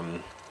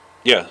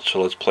 So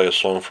let's play a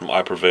song from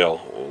I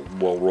Prevail.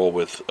 We'll roll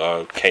with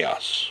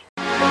Chaos.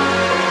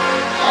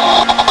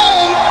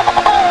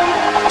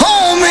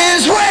 Home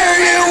is where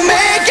you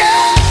make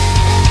it.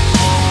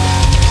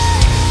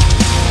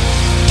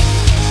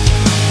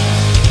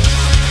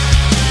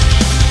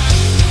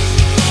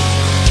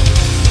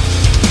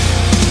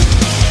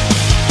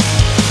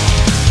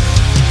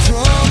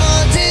 From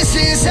a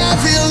distance I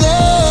feel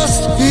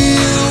lost,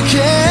 you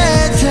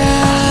can't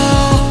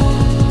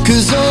tell,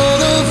 'cause all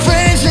the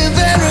friends have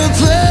been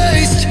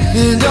replaced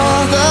and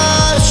all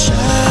the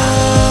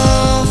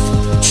shelf,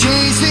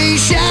 chasing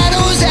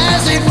shadows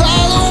as they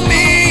follow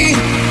me,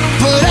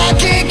 but I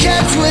can't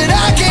catch what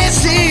I can't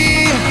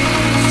see,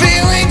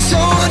 feeling so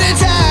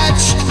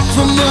detached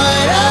from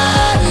what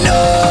I know.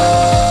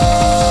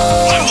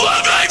 I'm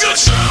living the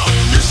truth,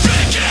 you're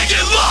speaking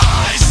in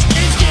lies.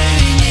 It's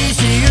getting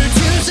easier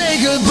to say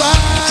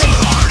goodbye. The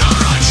harder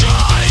I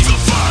try, the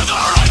further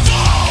I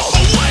fall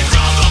away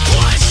from the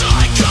place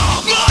I call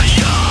my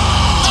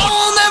own. I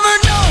will never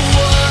know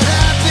what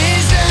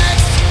happens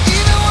next,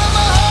 even when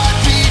my heart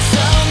beats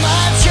out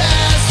my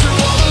chest. Through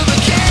all of the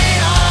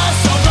chaos,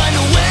 I'll find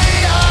a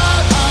way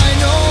out. I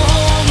know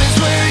home is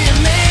where you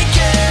make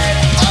it.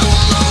 I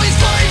will always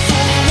fight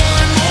for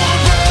one more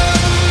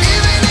breath,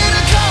 even in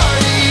a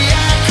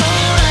cardiac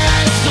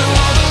arrest. Through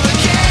all of the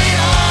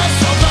chaos,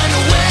 I'll find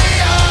a way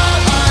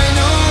out. I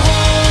know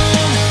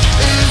home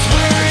is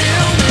where you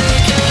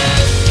make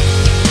it.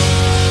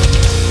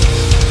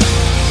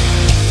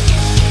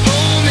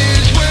 Home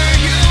is where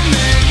you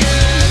make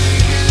it.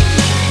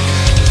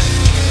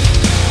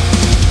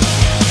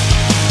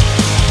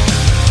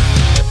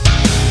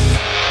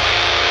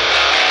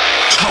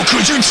 How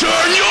could you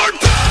turn your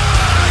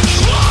back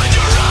on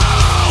your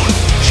own?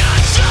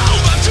 Can't tell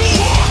them to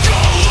walk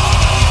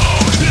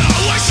alone. Now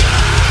I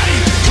say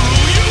who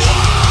you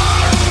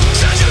are,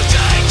 since you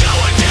think no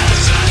one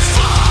gets as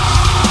far.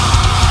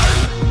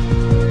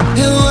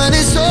 And when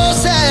it's all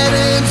said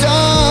and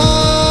done,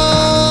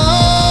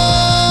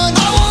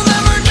 I will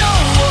never know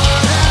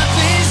what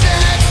happens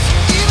next,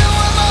 even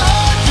when my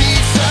heart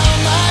beats out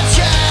my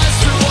chest.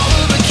 Through all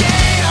of the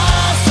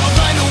chaos, I'll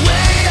find a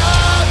way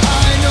out.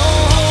 I know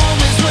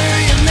home is where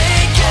you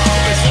make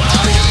it.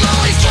 I will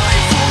always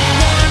fight for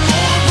one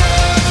more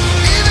breath,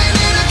 even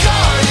in a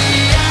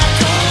cardiac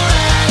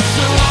arrest.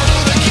 Through all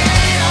of the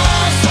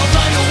chaos, I'll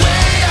find a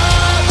way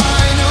out.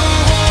 I know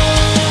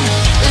home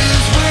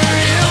is where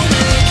you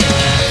make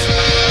it.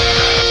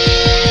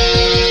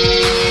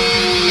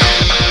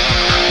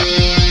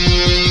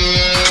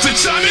 The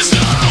time is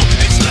now,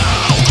 it's now.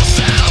 I'll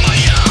stand on my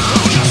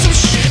own. Got some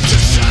shit to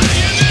say,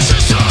 and this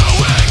is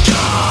how it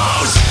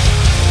goes.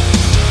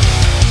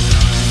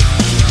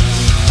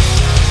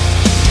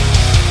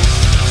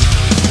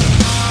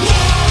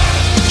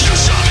 You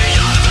shut me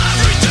out of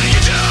everything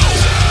you do.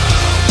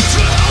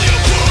 For how you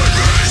put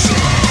me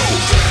through.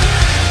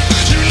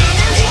 You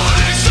never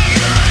wanted to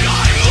me,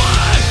 I'm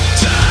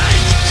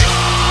letting go.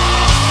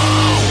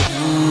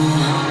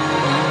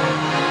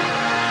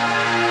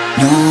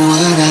 Know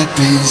what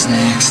happens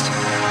next.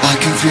 I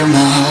can feel my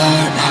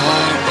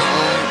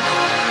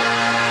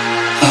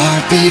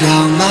heartbeat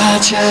on my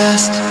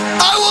chest.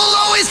 I will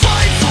always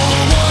fight for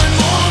one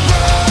more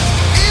breath,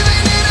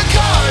 even in a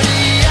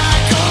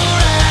cardiac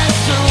arrest.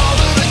 Through all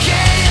of the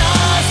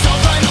chaos, I'll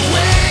find a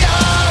way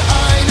out.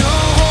 I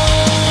know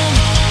home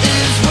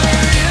is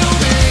where you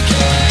make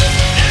it.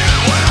 Even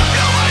when I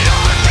feel my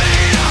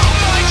heartbeat on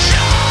my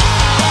chest.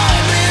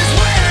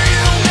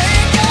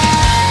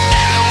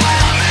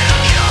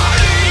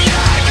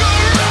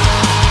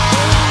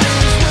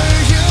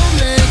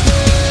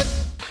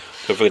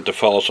 Don't forget to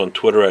follow us on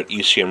Twitter at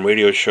ECM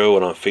Radio Show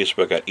and on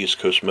Facebook at East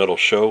Coast Metal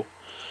Show.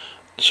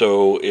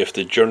 So if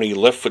the Journey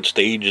Left Foot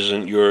stage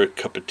isn't your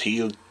cup of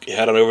tea,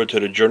 head on over to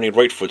the Journey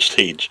Right Foot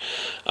stage.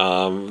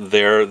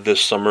 There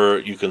this summer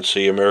you can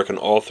see American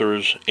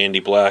Authors, Andy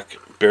Black,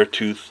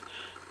 Beartooth,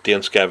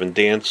 Dance Gavin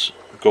Dance,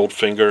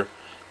 Goldfinger,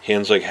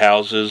 Hands Like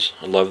Houses.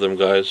 I love them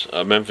guys.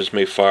 Memphis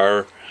May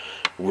Fire,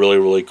 really,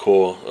 really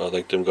cool. I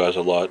like them guys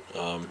a lot.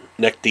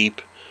 Neck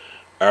Deep,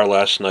 Our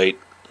Last Night,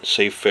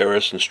 Save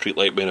Ferris, and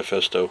Streetlight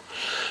Manifesto.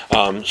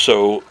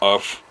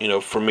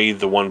 For me,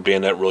 the one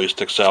band that really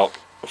sticks out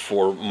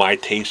for my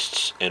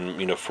tastes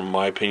and, from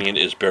my opinion,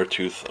 is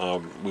Beartooth.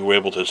 We were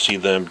able to see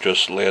them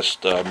just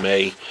last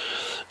May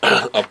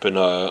up in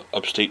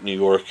upstate New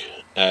York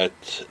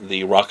at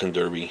the Rockin'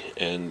 Derby,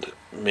 and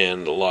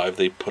man, live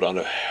they put on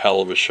a hell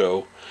of a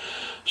show.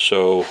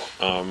 So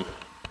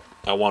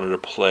I wanted to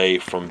play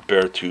from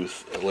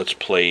Beartooth. Let's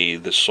play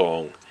this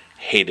song,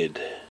 Hated.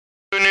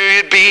 Who knew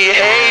you'd be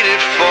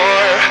hated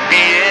for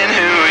being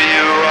who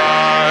you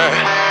are,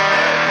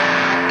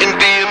 and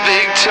be a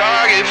big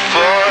target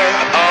for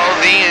all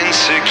the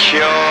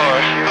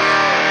insecure.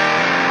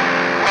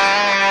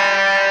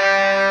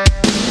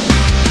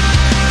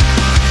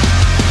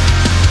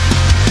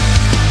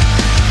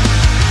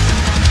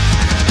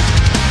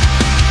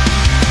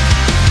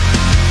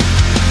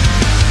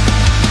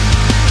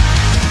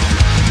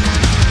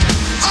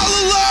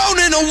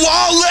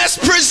 Wall-less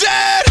prison.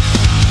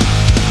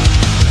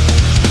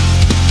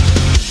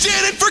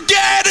 Didn't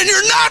forget and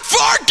you're not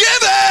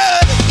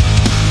forgiven.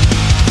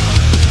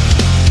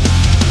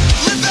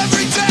 Live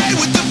every day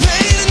with the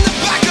pain in the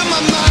back of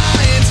my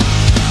mind.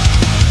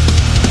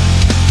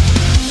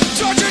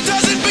 Torture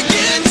doesn't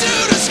begin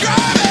to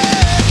describe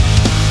it.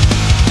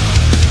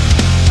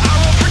 I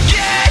won't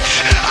forget,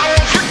 I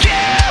won't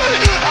forgive,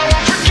 I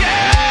won't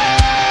forget.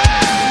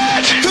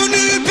 Who knew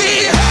you'd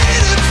be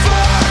hated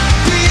for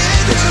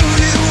being who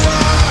you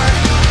are,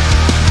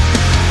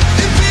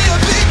 and be a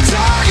big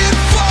target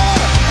for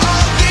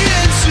all the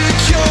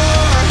insecure.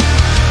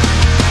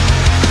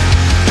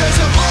 There's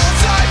a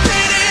bullseye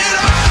painted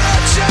on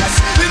our chest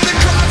in the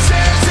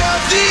crosshairs of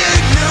the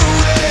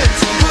ignorant,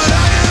 but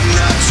I am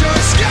not your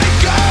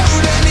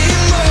scapegoat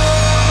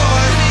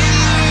anymore.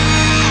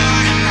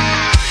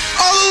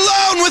 All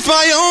alone with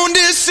my own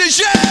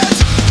decisions.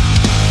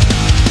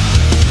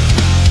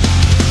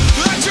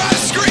 I try to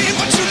scream,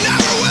 but you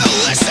never will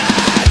listen.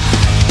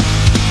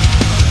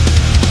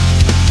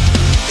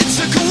 It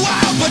took a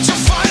while, but you're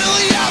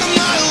finally out of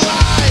my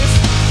life.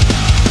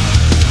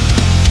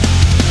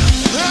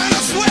 And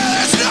I swear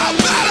there's no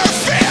better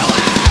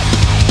feeling.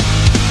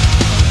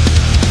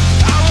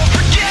 I won't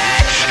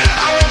forget,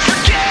 I won't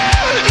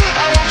forgive,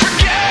 I won't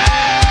forget.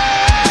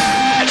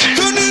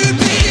 Who knew you'd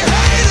be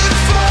hated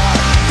for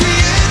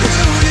being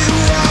who you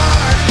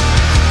are,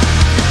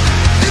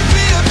 and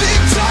be a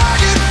big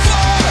target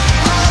for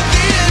all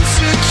the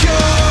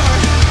insecure.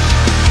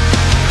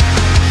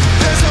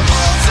 There's a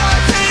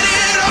bullseye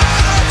painted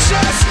on our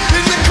chest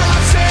in the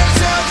crosshairs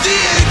of the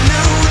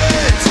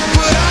ignorant,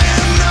 but I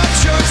am not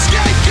your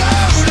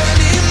scapegoat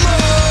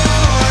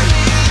anymore.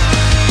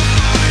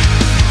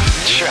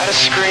 Try to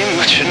scream,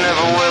 but you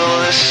never will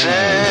listen.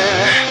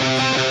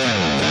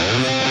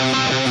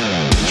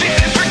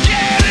 Didn't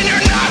forget and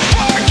you're not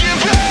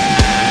forgiven.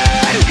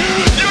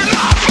 You're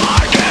not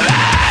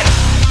forgiven.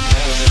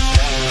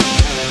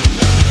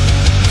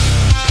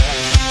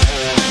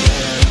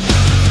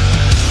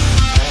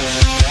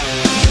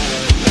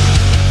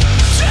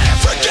 Didn't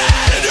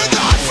forget and you're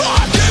not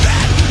forgiven.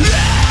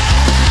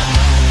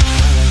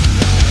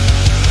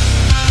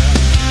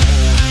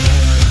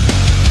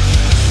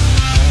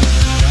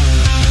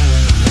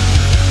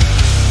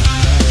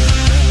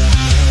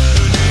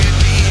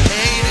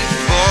 Hated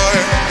for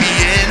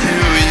being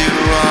who you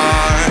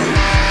are,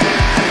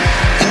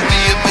 and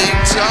be a big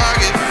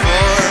target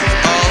for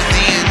all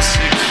the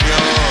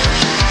insecure.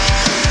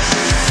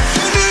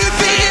 Who knew you'd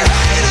be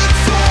hated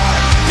for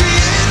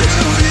being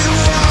who you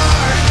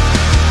are,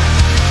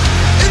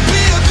 and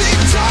be a big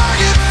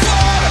target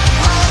for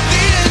all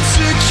the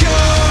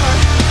insecure.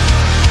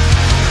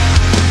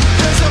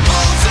 There's a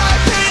bullseye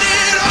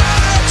painted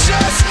on our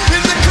chest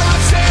in the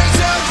crosshairs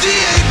of the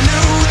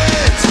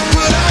ignorant,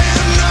 but I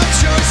am not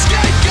your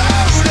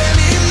scapegoat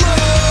anymore.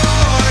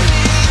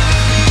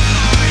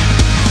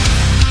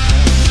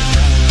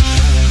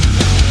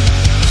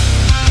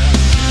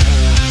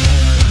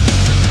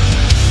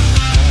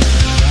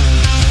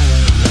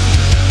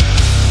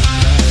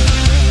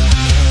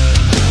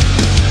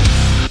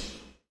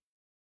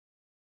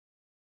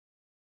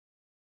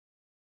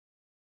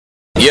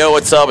 Yo,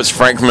 what's up? It's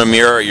Frank from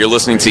Amira. You're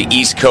listening to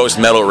East Coast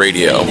Metal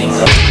Radio.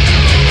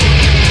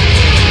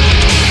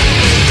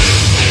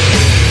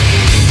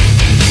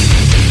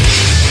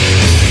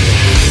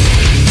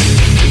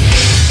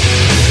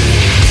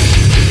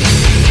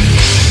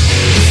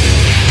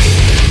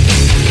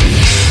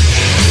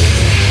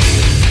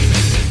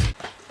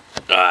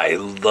 I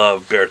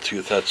love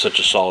Beartooth. That's such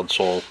a solid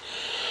song.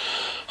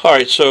 All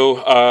right,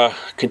 so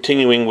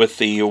continuing with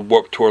the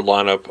Warped Tour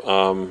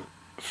lineup,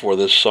 for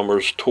this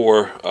summer's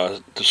tour,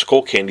 the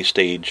Skull Candy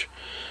stage.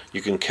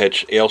 You can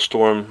catch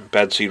Ailstorm,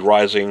 Bad Seed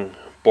Rising,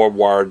 Barbed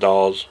Wire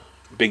Dolls,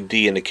 Big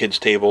D and the Kids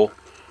Table,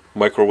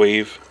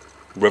 Microwave,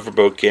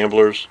 Riverboat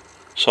Gamblers,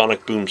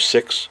 Sonic Boom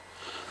 6,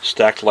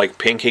 Stacked Like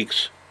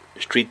Pancakes,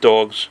 Street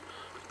Dogs,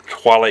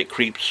 Twilight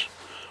Creeps,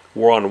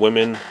 War on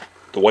Women,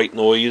 The White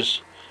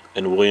Noise,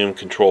 and William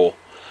Control.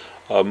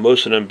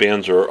 Most of them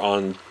bands are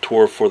on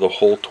tour for the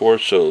whole tour,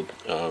 so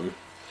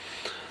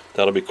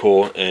that'll be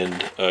cool.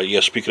 And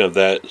speaking of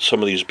that,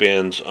 some of these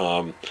bands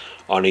on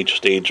each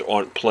stage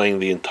aren't playing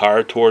the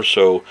entire tour,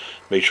 so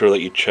make sure that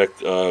you check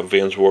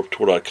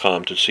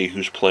vanswarptour.com to see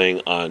who's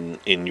playing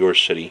in your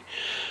city.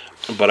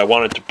 But I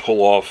wanted to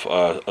pull off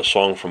a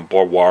song from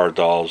Barbed Wire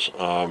Dolls.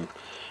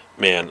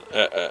 When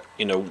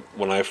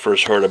I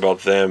first heard about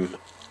them,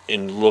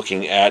 in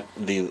looking at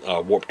the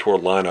Warped Tour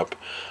lineup,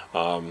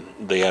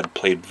 they had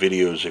played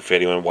videos, if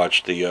anyone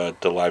watched the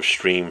live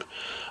stream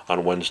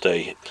on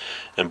Wednesday,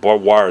 and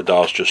Barbed Wire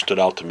Dolls just stood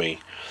out to me.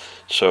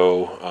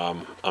 So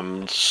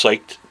I'm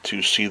psyched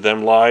to see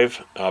them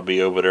live. I'll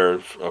be over there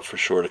for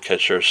sure to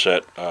catch their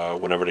set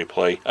whenever they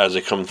play, as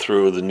they come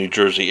through the New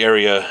Jersey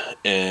area,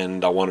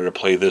 and I wanted to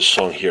play this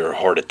song here,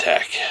 Heart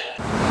Attack.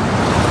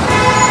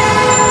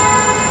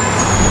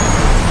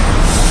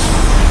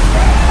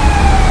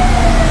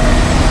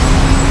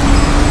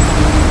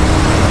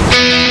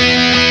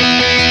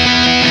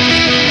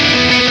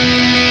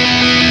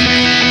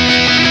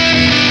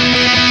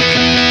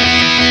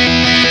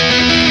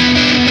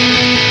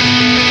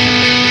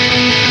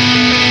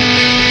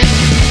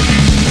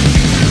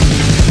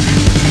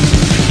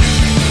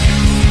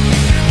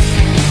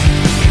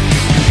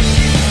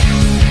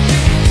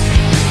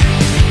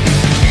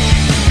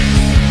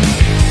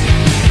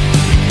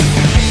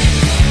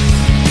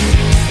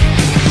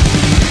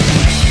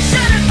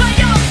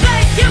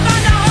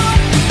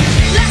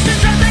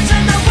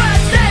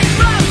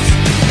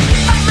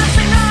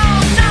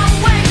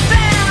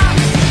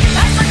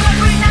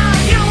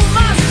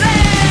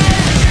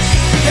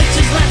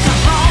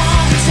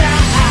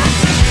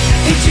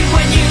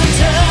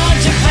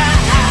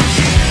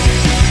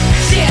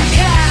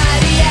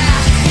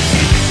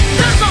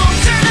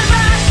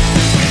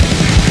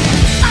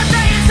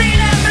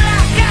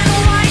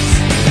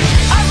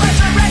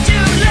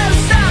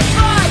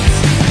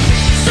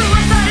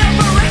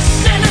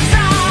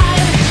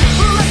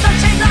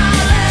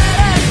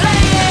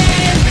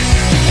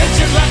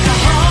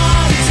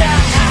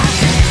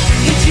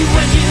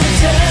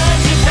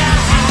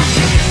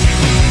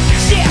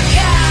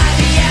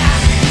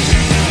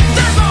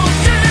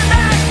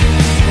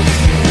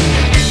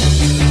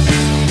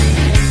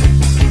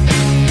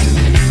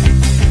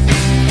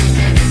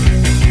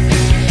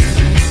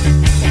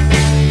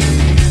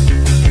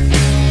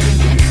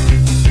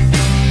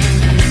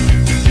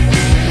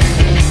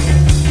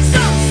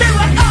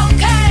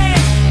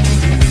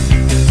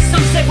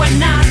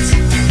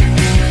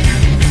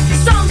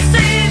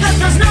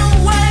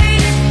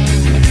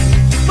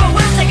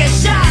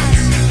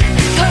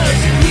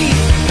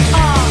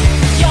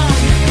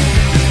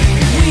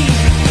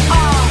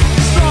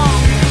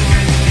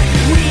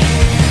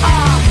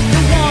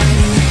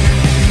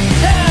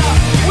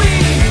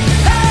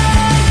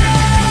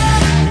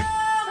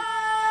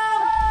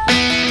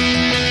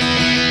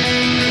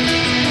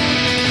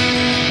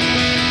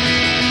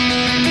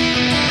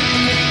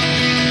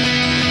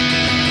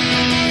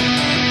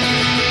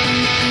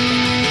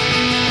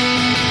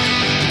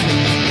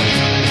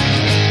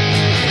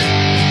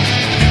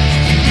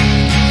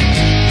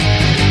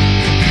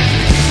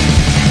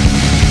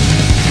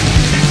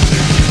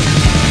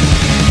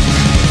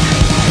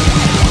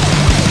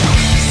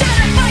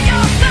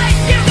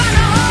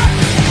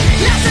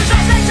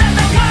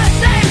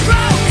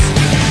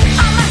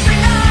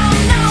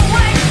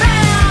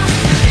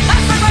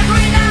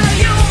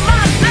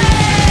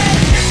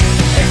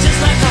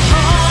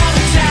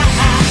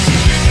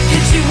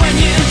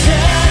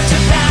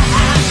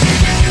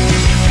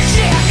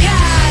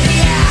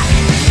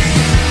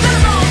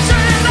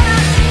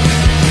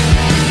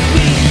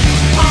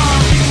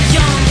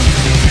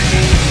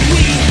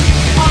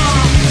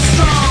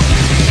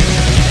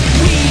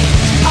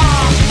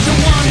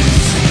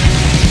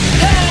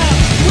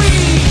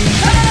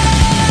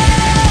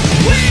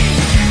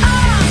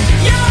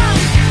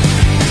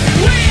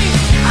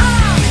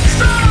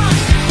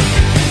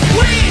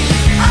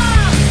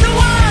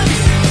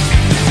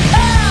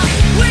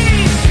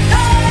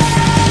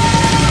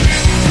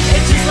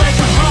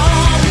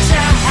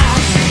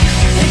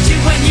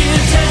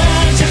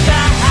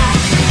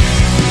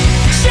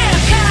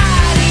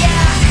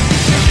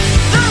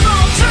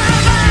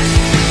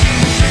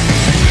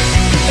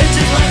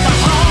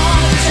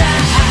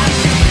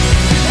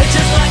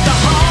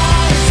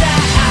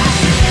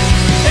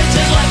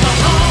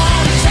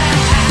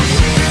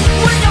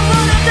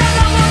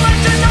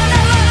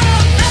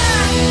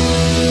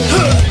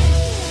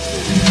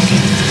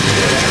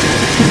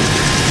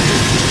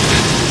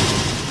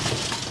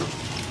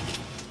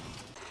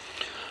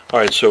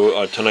 Alright,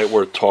 so tonight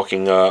we're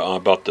talking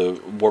about the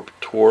Warped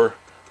Tour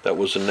that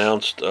was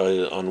announced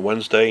on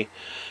Wednesday,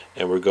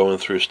 and we're going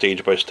through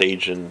stage by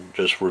stage and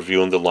just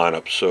reviewing the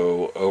lineup.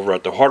 So over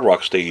at the Hard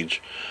Rock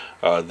stage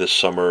this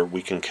summer,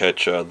 we can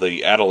catch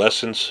the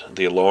Adolescents,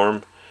 the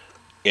Alarm,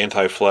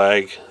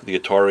 Anti-Flag, the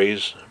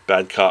Ataris,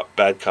 Bad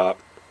Cop,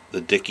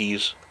 the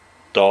Dickies,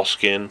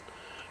 Dollskin,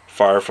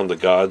 Fire from the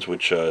Gods,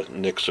 which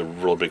Nick's a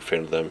real big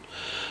fan of them,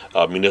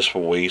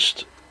 Municipal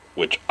Waste,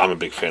 which I'm a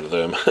big fan of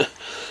them,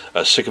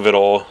 Sick of It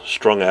All,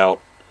 Strung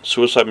Out,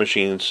 Suicide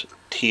Machines,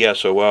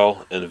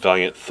 TSOL, and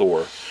Valiant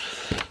Thor.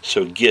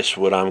 So guess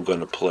what I'm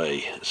going to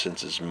play,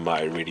 since it's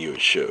my radio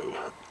show.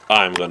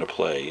 I'm going to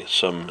play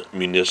some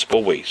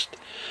Municipal Waste.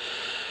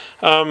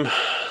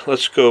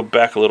 Let's go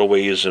back a little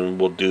ways and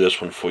we'll do this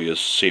one for you,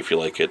 see if you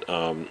like it.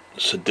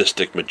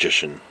 Sadistic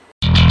Magician.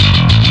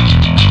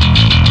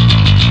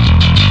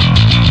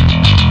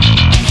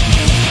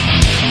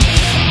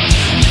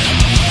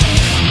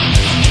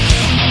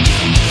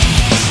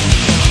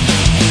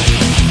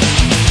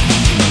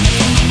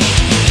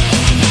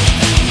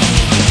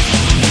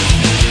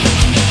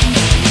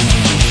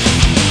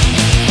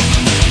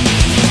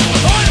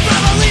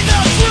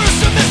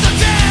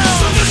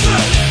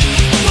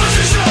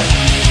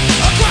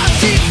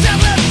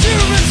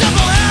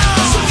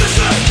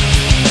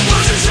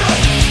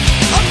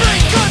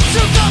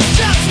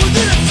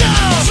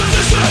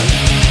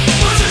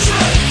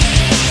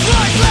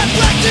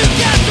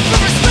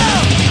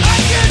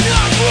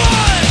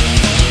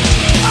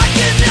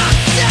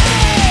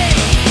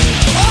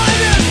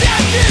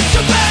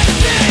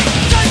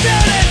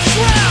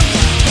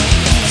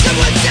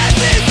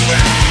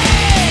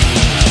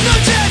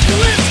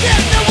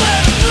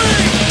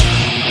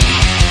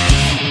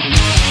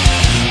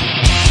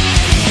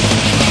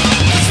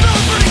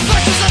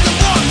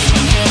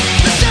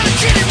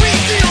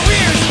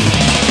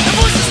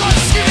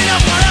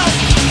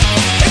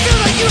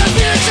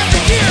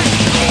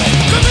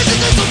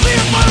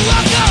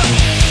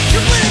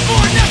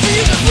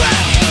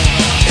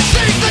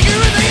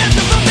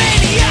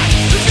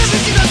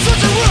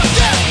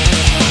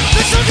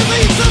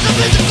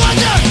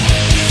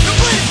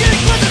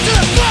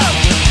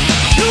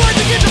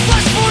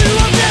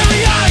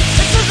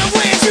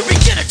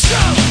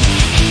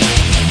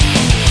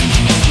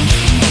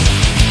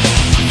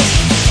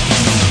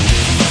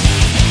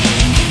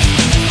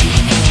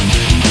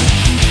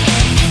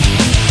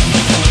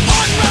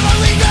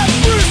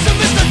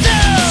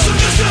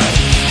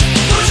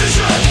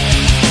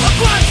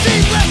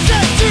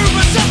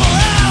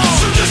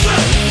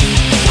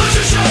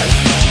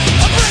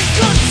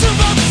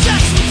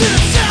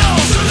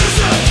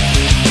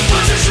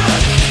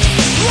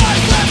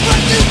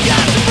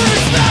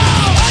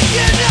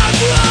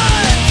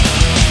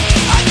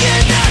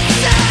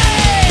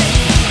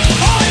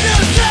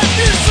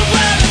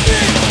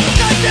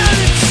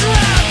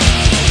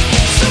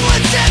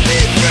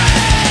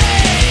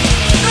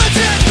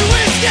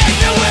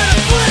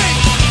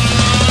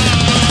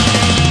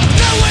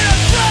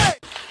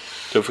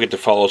 Don't forget to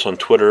follow us on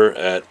Twitter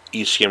at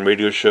ECM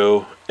Radio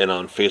Show and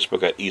on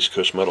Facebook at East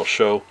Coast Metal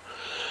Show.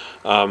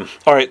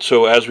 Alright,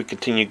 so as we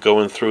continue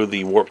going through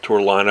the Warped Tour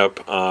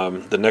lineup,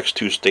 the next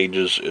two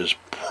stages is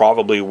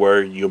probably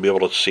where you'll be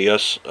able to see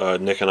us,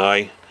 Nick and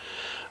I.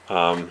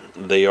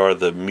 They are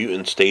the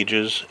mutant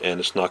stages, and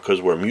it's not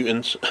because we're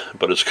mutants,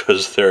 but it's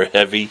because they're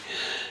heavy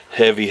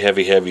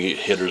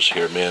hitters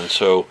here, man.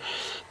 So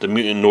the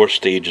Mutant North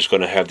stage is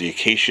going to have the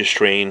Acacia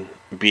Strain,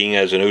 Being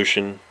as an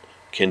Ocean,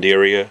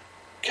 Candaria,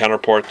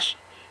 Counterparts,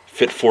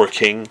 Fit for a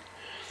King.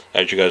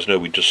 As you guys know,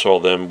 we just saw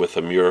them with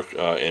Amur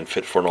and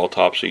Fit for an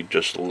Autopsy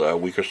just a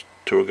week or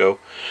two ago.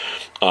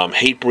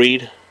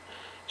 Hatebreed,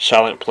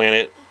 Silent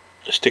Planet,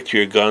 Stick to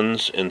Your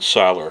Guns, and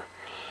Siler.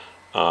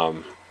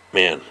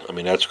 Man, I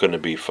mean, that's going to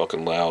be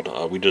fucking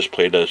loud. We just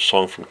played a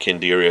song from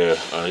Candaria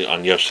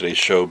on yesterday's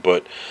show,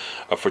 but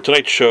for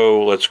tonight's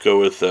show, let's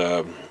go with,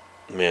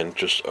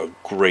 just a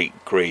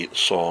great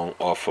song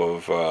off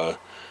of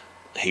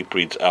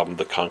Hatebreed's album,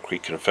 The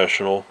Concrete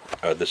Confessional.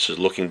 This is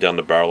Looking Down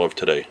the Barrel of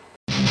Today.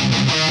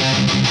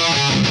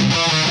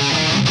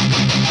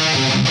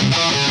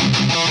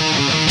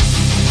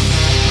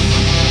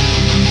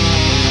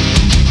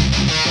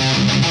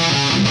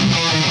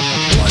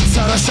 Once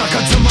had a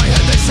shotgun to my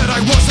head, they said I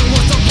wasn't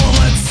worth the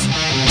bullets.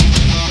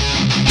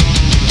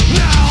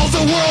 Now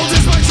the world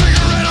is my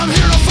trigger and I'm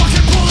here to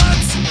fucking pull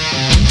it.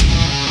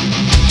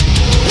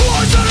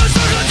 Once had a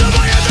shotgun to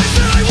my head, they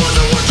said I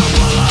wasn't worth the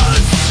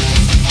bullets.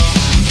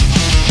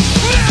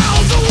 Now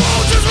the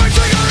world is my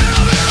trigger and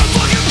I'm here to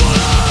fucking pull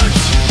it.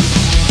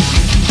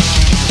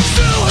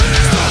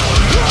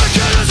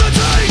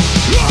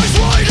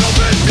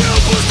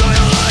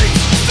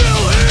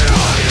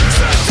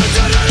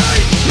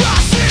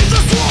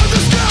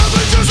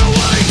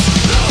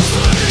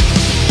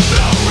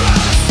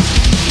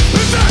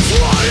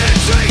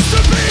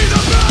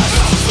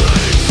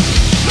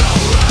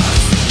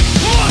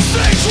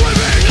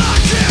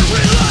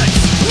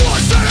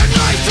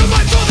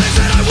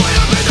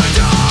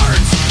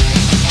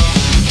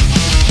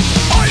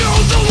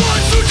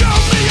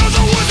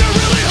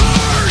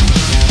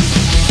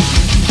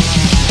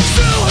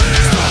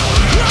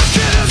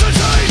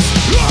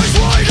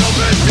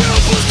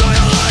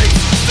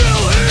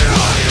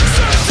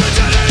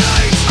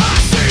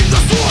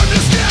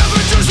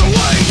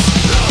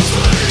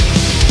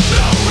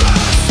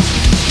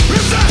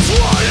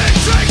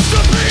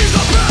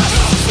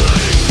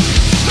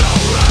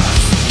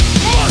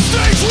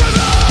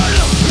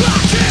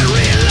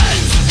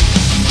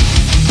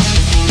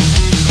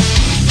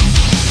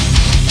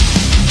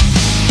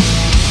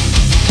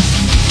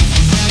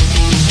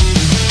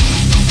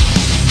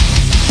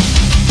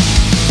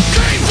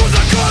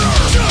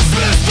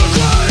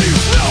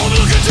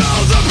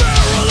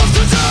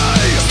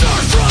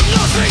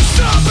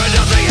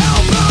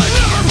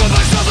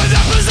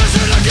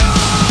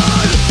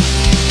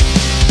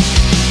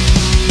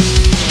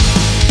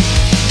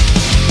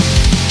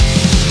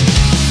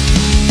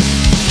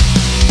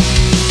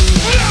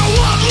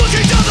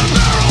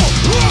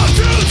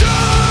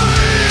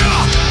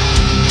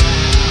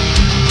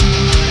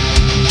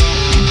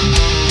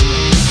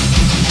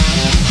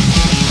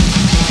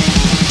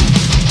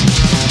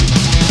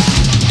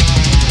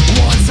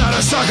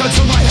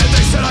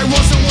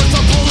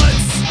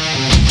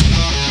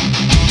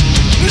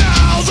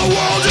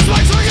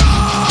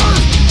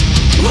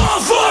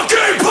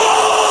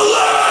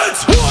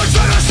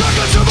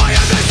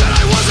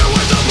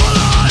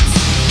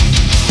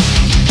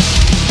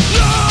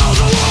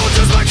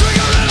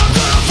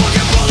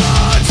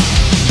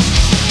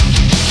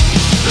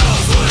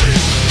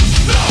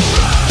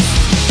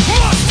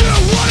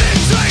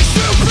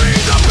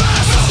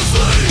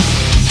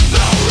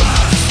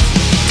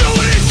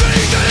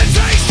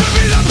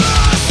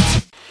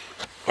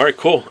 right,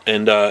 cool.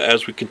 And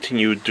as we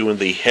continue doing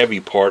the heavy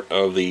part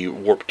of the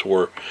Warped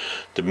Tour,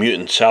 the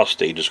Mutant South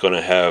stage is going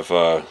to have,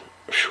 all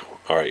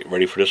right,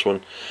 ready for this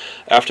one?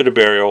 After the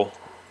Burial,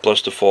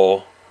 Bless the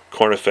Fall,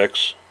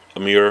 Carnifex,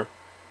 Amur,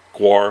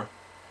 Gwar,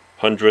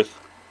 100th,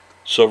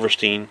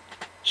 Silverstein,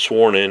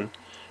 Sworn In,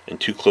 and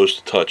Too Close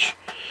to Touch.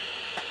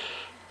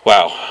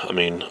 Wow, I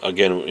mean,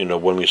 again, you know,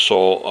 when we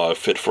saw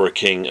Fit for a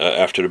King,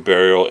 After the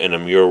Burial and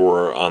Amur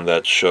were on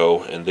that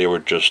show, and they were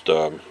just,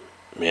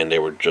 man, they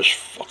were just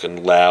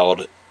fucking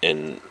loud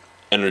and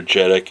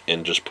energetic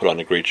and just put on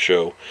a great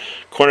show.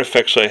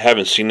 Carnifex, I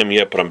haven't seen them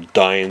yet, but I'm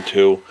dying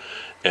to.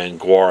 And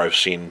Gwar I've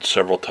seen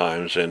several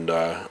times, and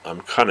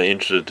I'm kind of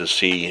interested to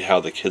see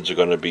how the kids are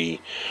going to be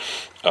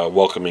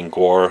welcoming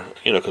Gwar,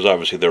 you know, because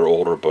obviously they're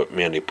older, but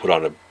man, they put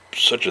on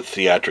such a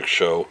theatric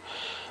show.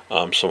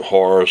 Some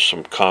horror,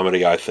 some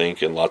comedy, I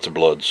think, and lots of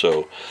blood.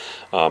 So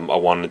I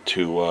wanted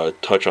to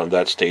touch on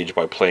that stage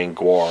by playing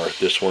Gwar.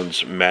 This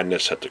one's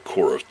Madness at the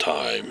Core of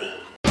Time.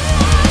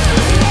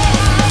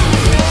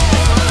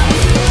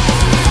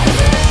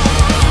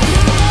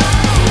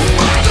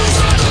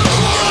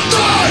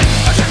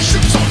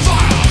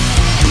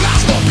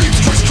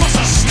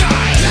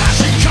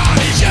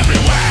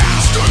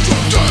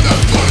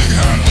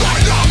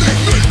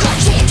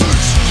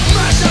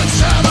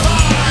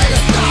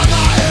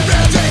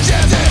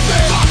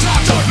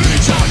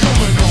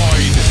 Humanoid.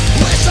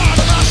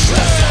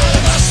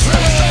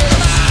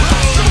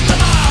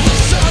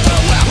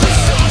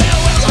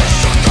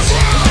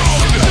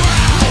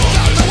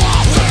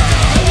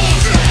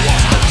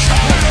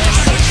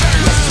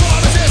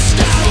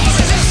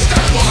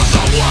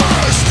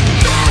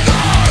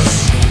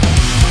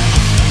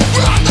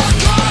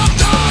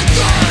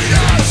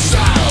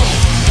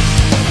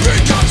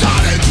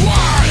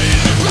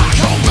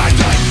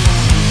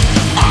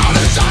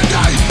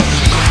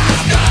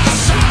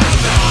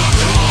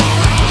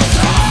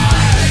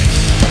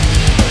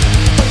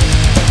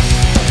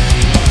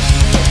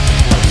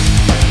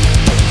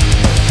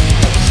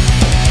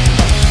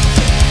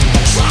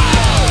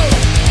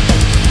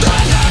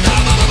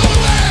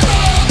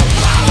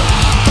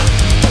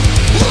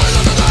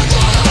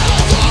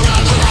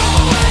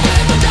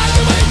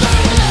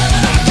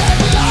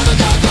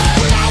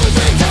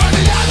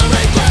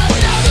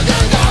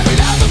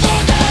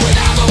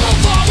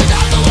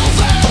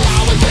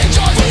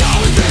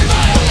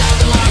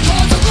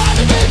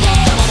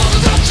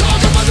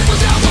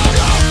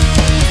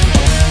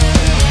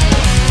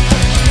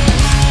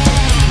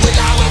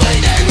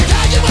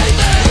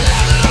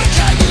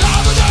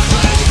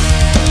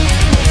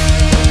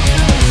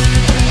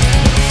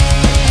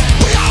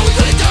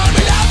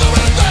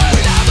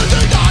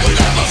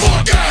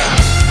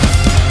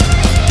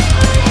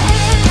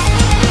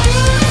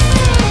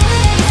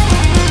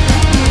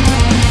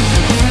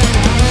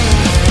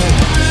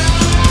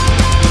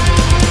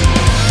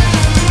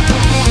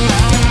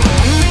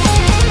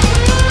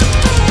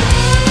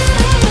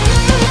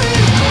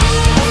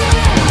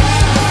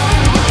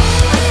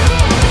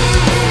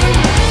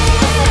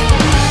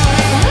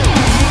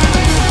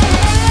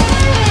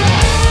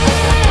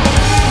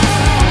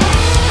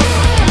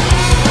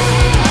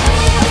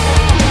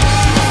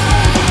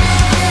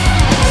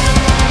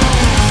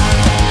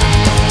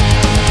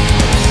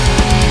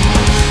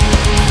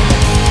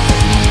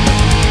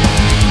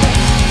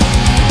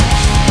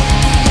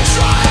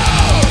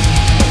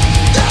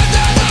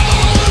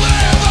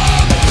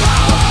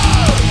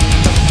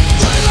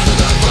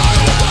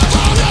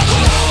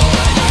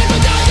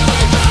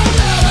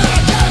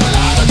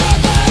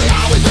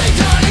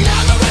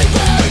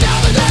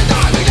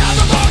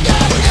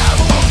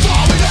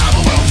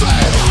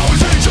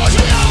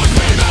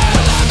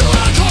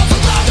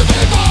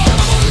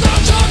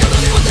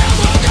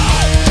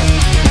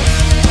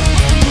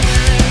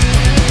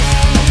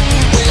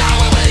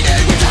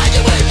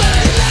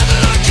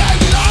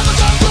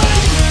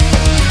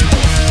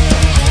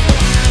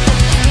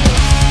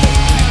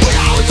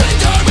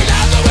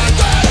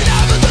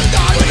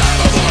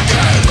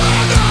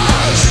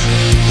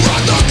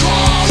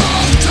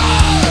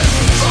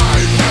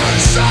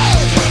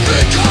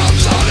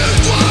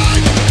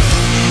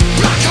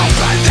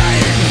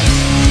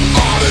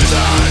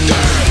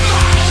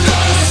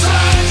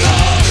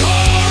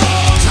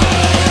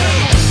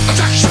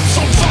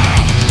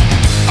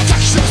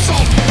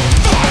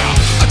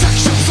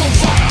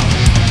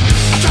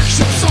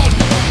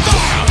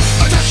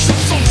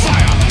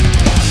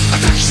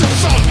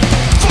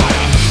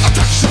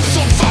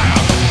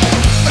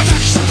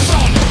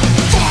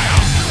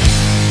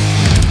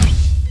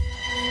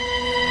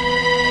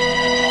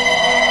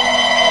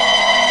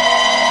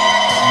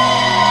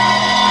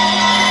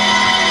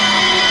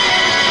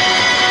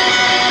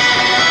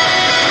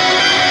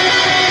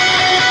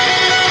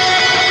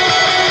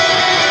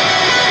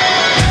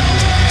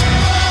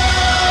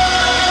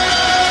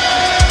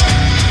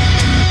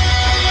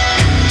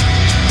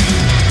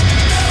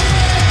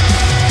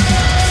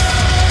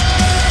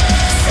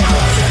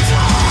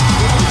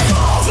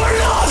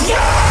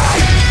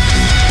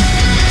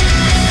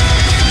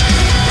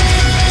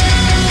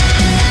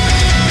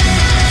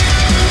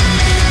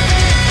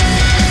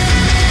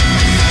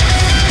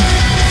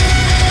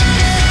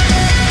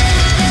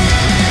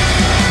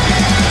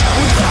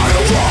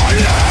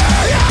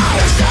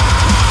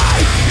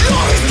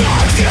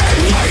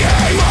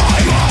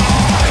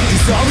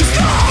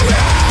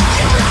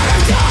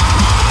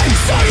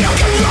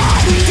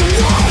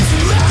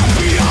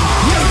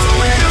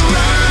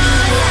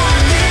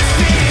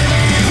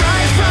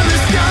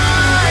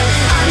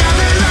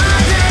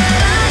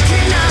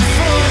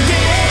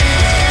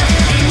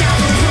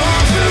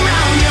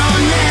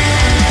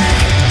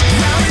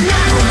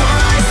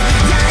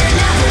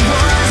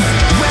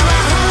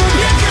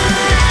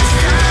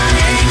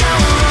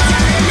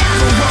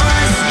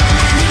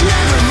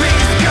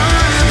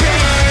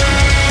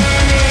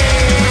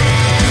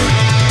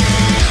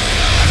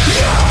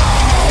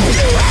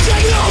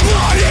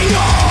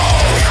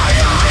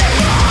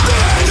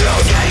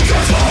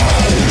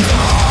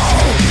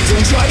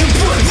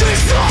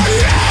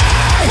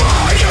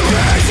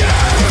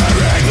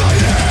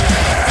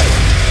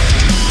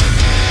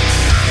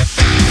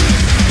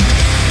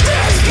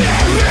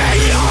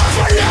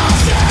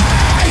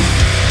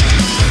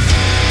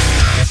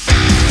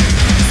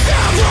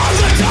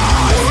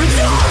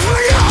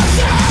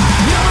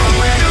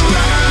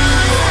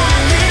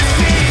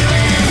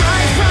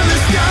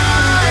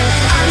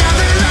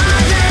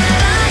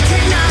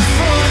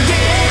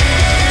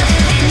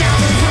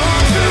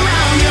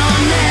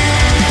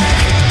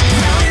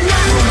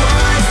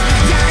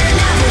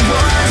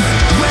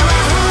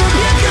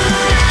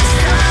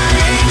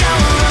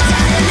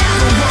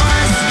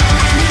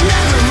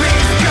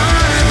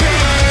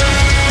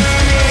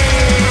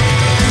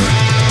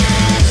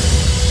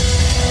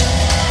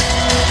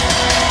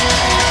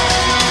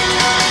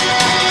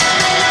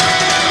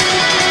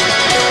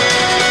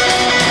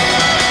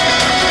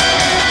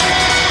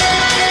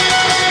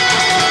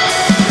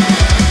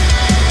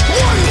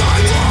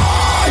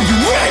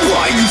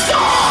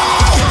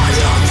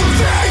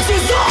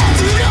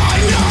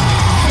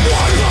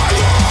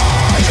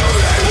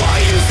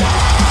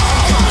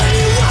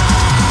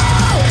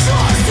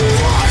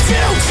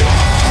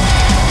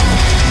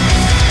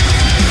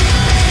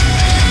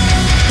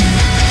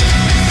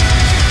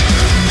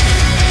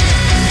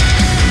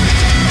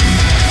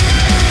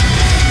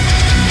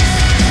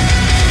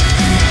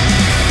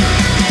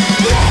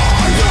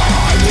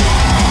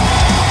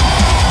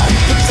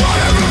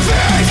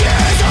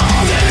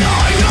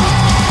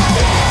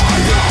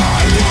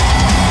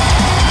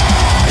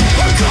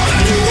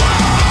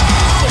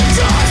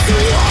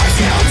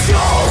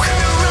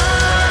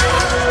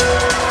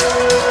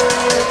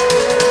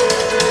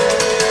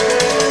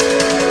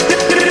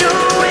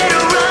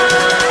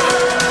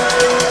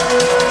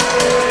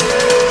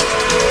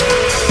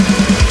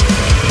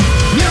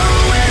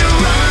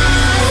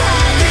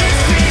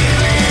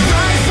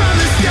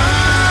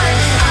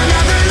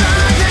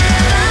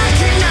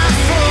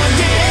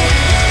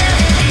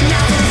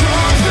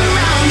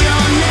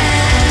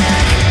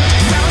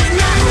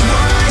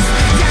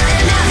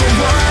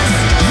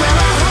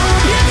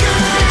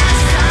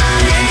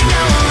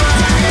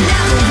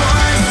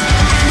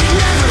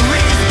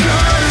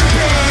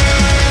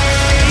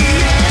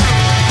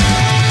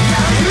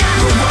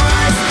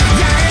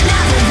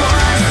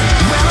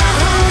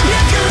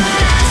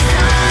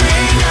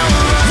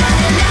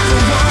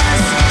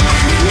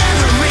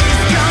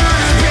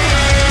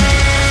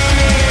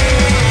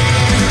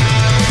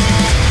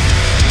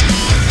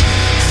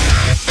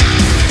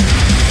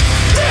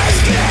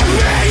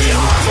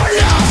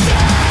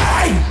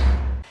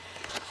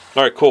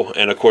 All right, cool.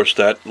 And of course,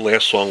 that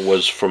last song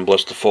was from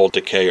Bless the Fall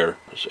Decayer,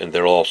 and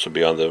they'll also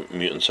be on the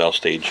Mutant South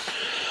stage.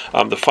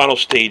 The final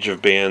stage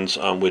of bands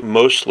with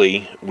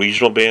mostly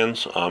regional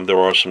bands. There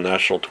are some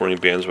national touring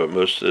bands, but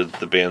most of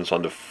the bands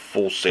on the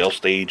Full Sail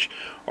stage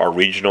are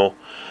regional.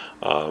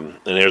 And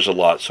there's a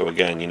lot. So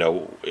again,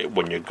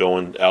 when you're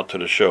going out to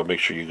the show, make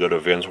sure you go to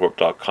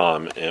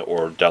vanswarp.com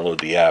or download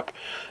the app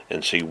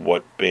and see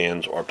what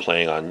bands are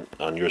playing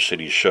on your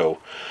city's show.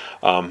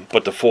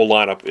 But the full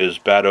lineup is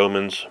Bad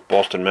Omens,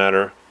 Boston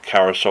Manor,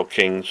 Carousel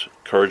Kings,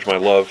 Courage My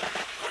Love,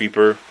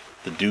 Creeper,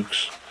 The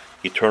Dukes,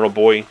 Eternal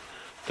Boy,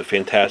 The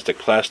Fantastic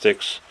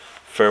Plastics,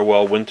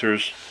 Farewell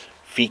Winters,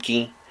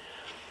 Fiki,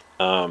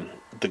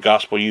 The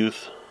Gospel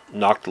Youth,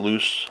 Knocked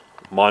Loose,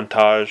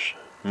 Montage,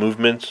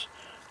 Movements,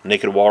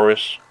 Naked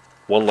Walrus,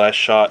 One Last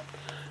Shot,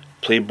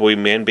 Playboy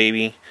Man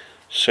Baby,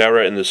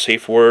 Sarah and the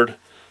Safe Word,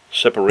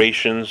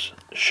 Separations,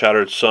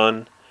 Shattered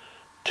Sun,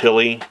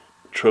 Tilly,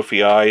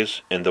 Trophy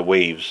Eyes, and The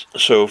Waves.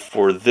 So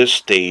for this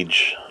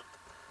stage,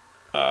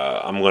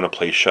 I'm going to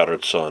play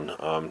Shattered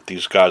Sun.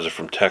 These guys are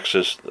from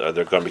Texas. They're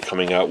going to be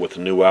coming out with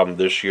a new album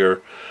this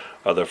year.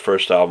 Their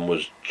first album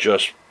was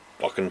just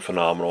fucking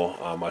phenomenal.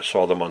 I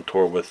saw them on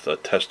tour with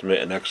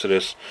Testament and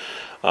Exodus.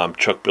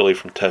 Chuck Billy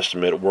from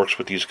Testament works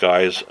with these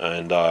guys,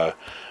 and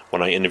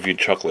when I interviewed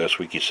Chuck last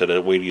week, he said,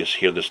 wait till you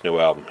hear this new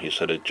album. He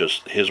said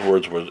his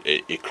words were,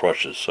 it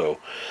crushes. So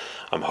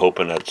I'm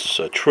hoping that's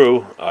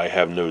true. I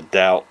have no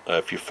doubt.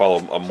 If you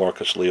follow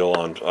Marcus Leal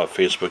on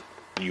Facebook,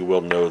 you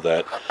will know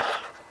that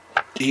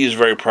he's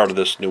very proud of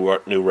this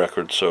new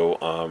record. So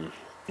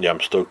I'm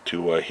stoked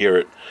to hear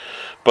it.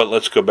 But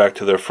let's go back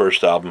to their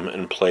first album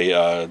and play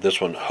this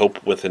one,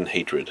 Hope Within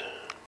Hatred.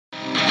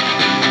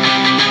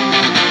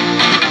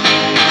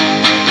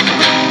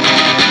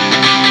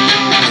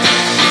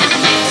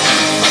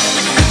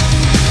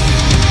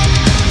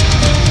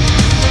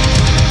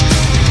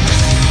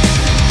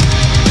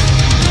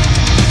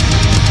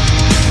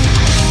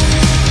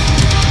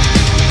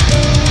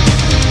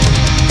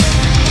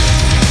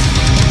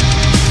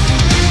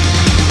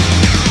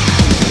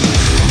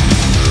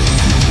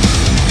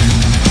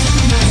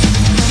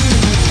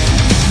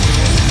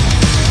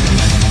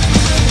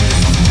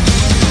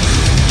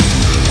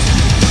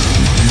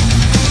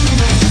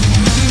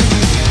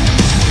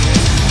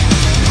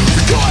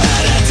 Go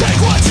ahead and take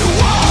what you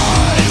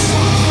want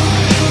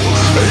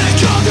and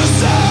calm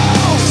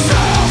yourself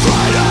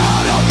right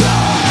out of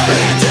bed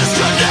and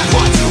disconnect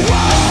what you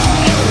want,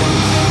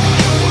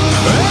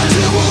 and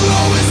it will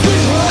always be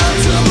hard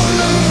to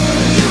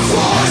believe you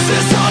force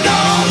this on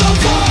all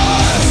of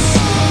us.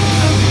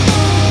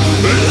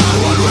 I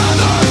would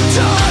rather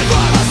die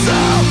by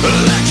myself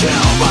than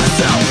kill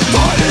myself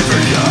fighting for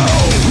you.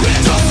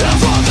 Rid yourself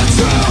of the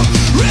truth,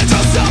 rid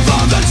yourself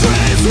of the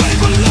dreams we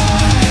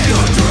believe. You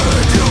dream,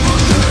 you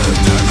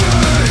believed in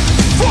me.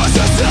 Force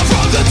yourself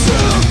from the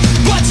truth,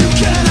 but you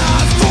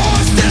cannot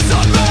force this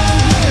on me.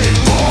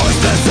 Force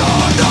this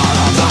on all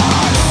of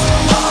us.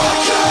 I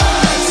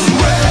can't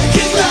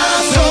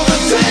recognize all the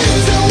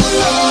things that were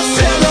lost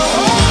in the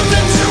heart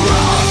that you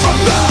run from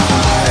me.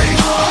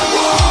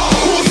 I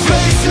will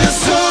face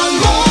this on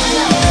my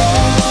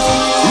own.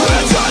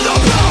 Return the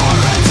power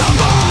into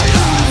my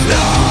life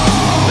now.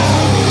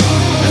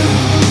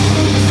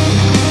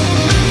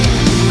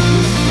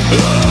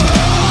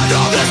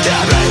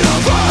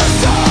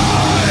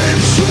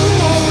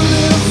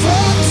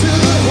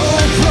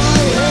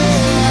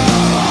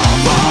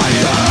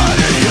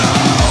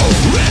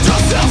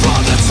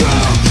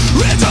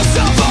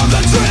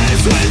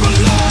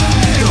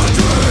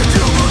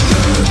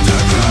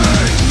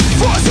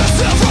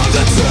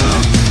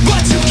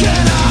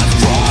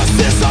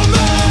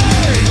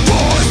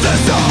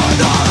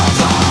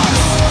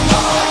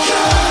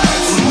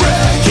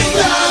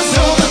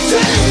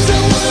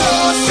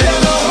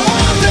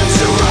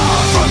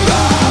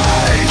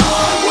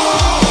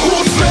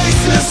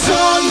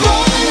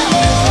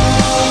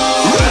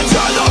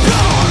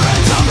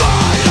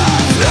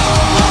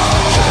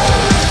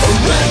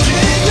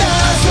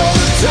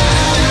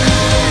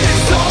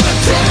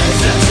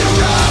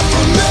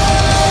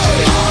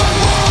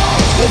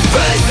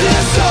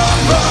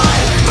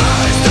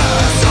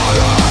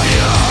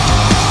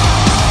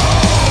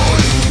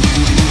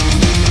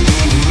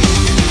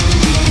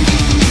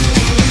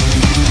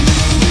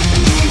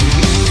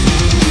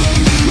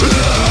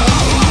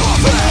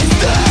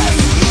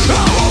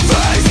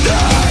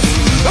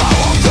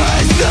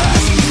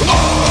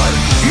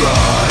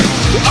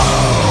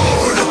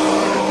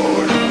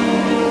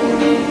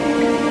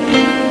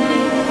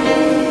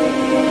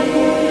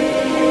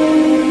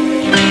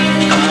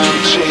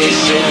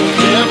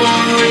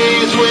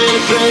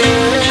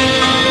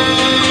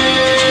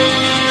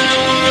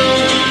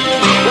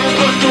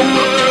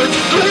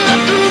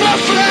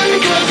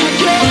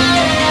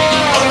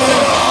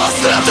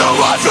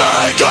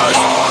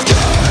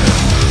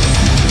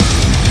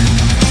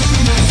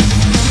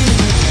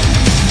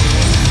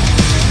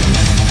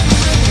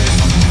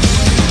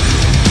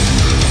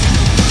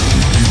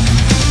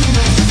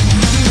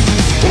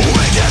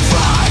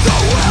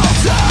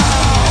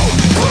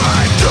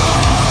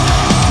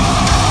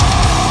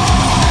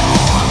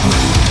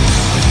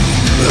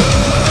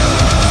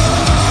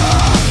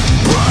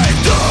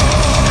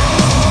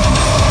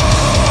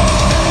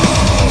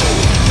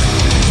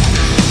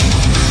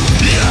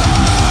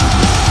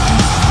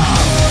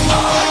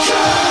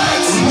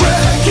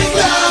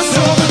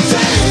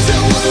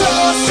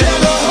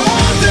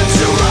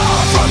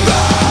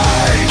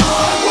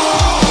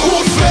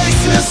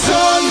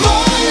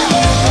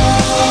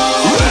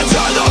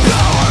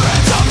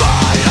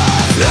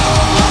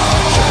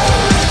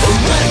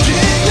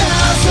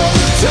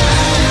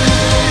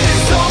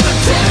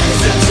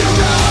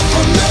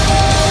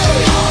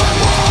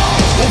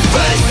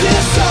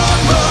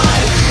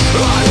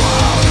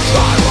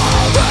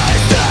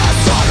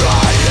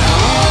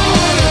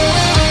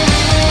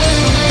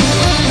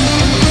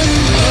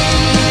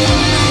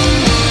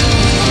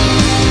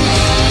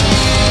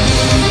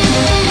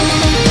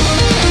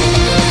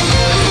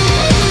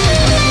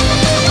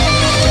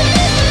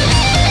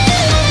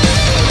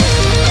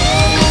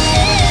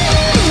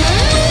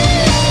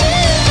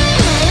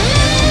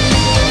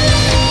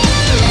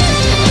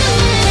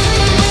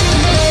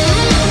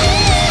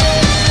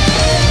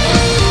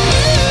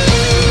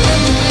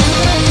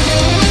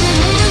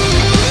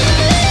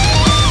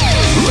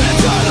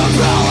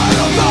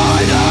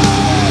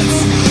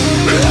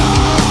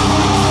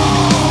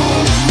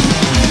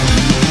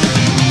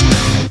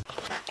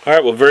 All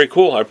right, well, very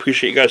cool. I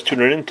appreciate you guys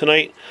tuning in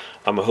tonight.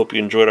 I hope you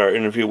enjoyed our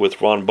interview with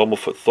Ron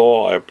Bumblefoot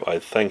Thal. I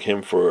thank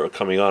him for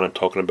coming on and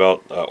talking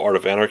about Art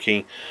of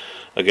Anarchy.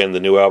 Again, the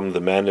new album, The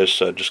Madness,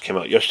 just came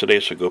out yesterday,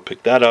 so go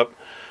pick that up.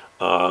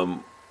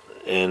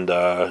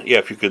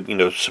 If you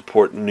could,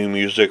 support new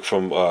music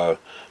from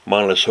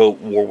Monolith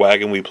Hope, War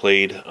Wagon we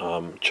played.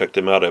 Check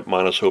them out at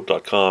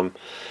monolithhope.com.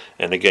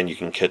 And again, you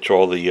can catch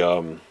all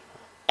the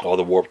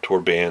Warped Tour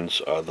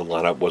bands. The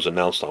lineup was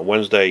announced on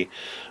Wednesday.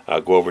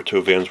 Go over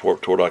to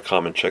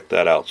AdvancedWarpedTour.com and check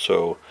that out.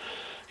 So,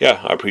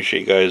 yeah, I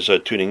appreciate you guys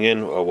tuning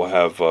in. We'll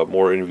have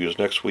more interviews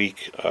next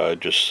week.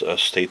 Just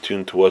stay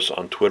tuned to us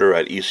on Twitter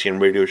at ECM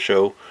Radio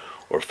Show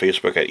or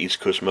Facebook at East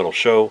Coast Metal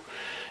Show.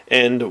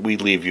 And we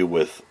leave you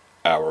with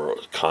our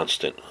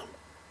constant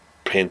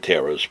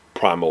Pantera's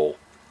Primal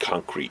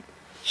Concrete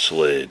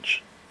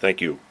Sledge.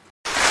 Thank you.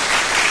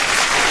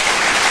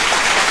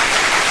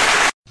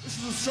 This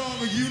is a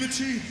song of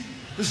unity.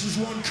 This is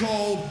one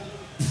called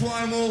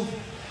Primal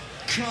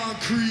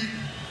Concrete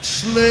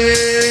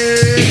Sledge.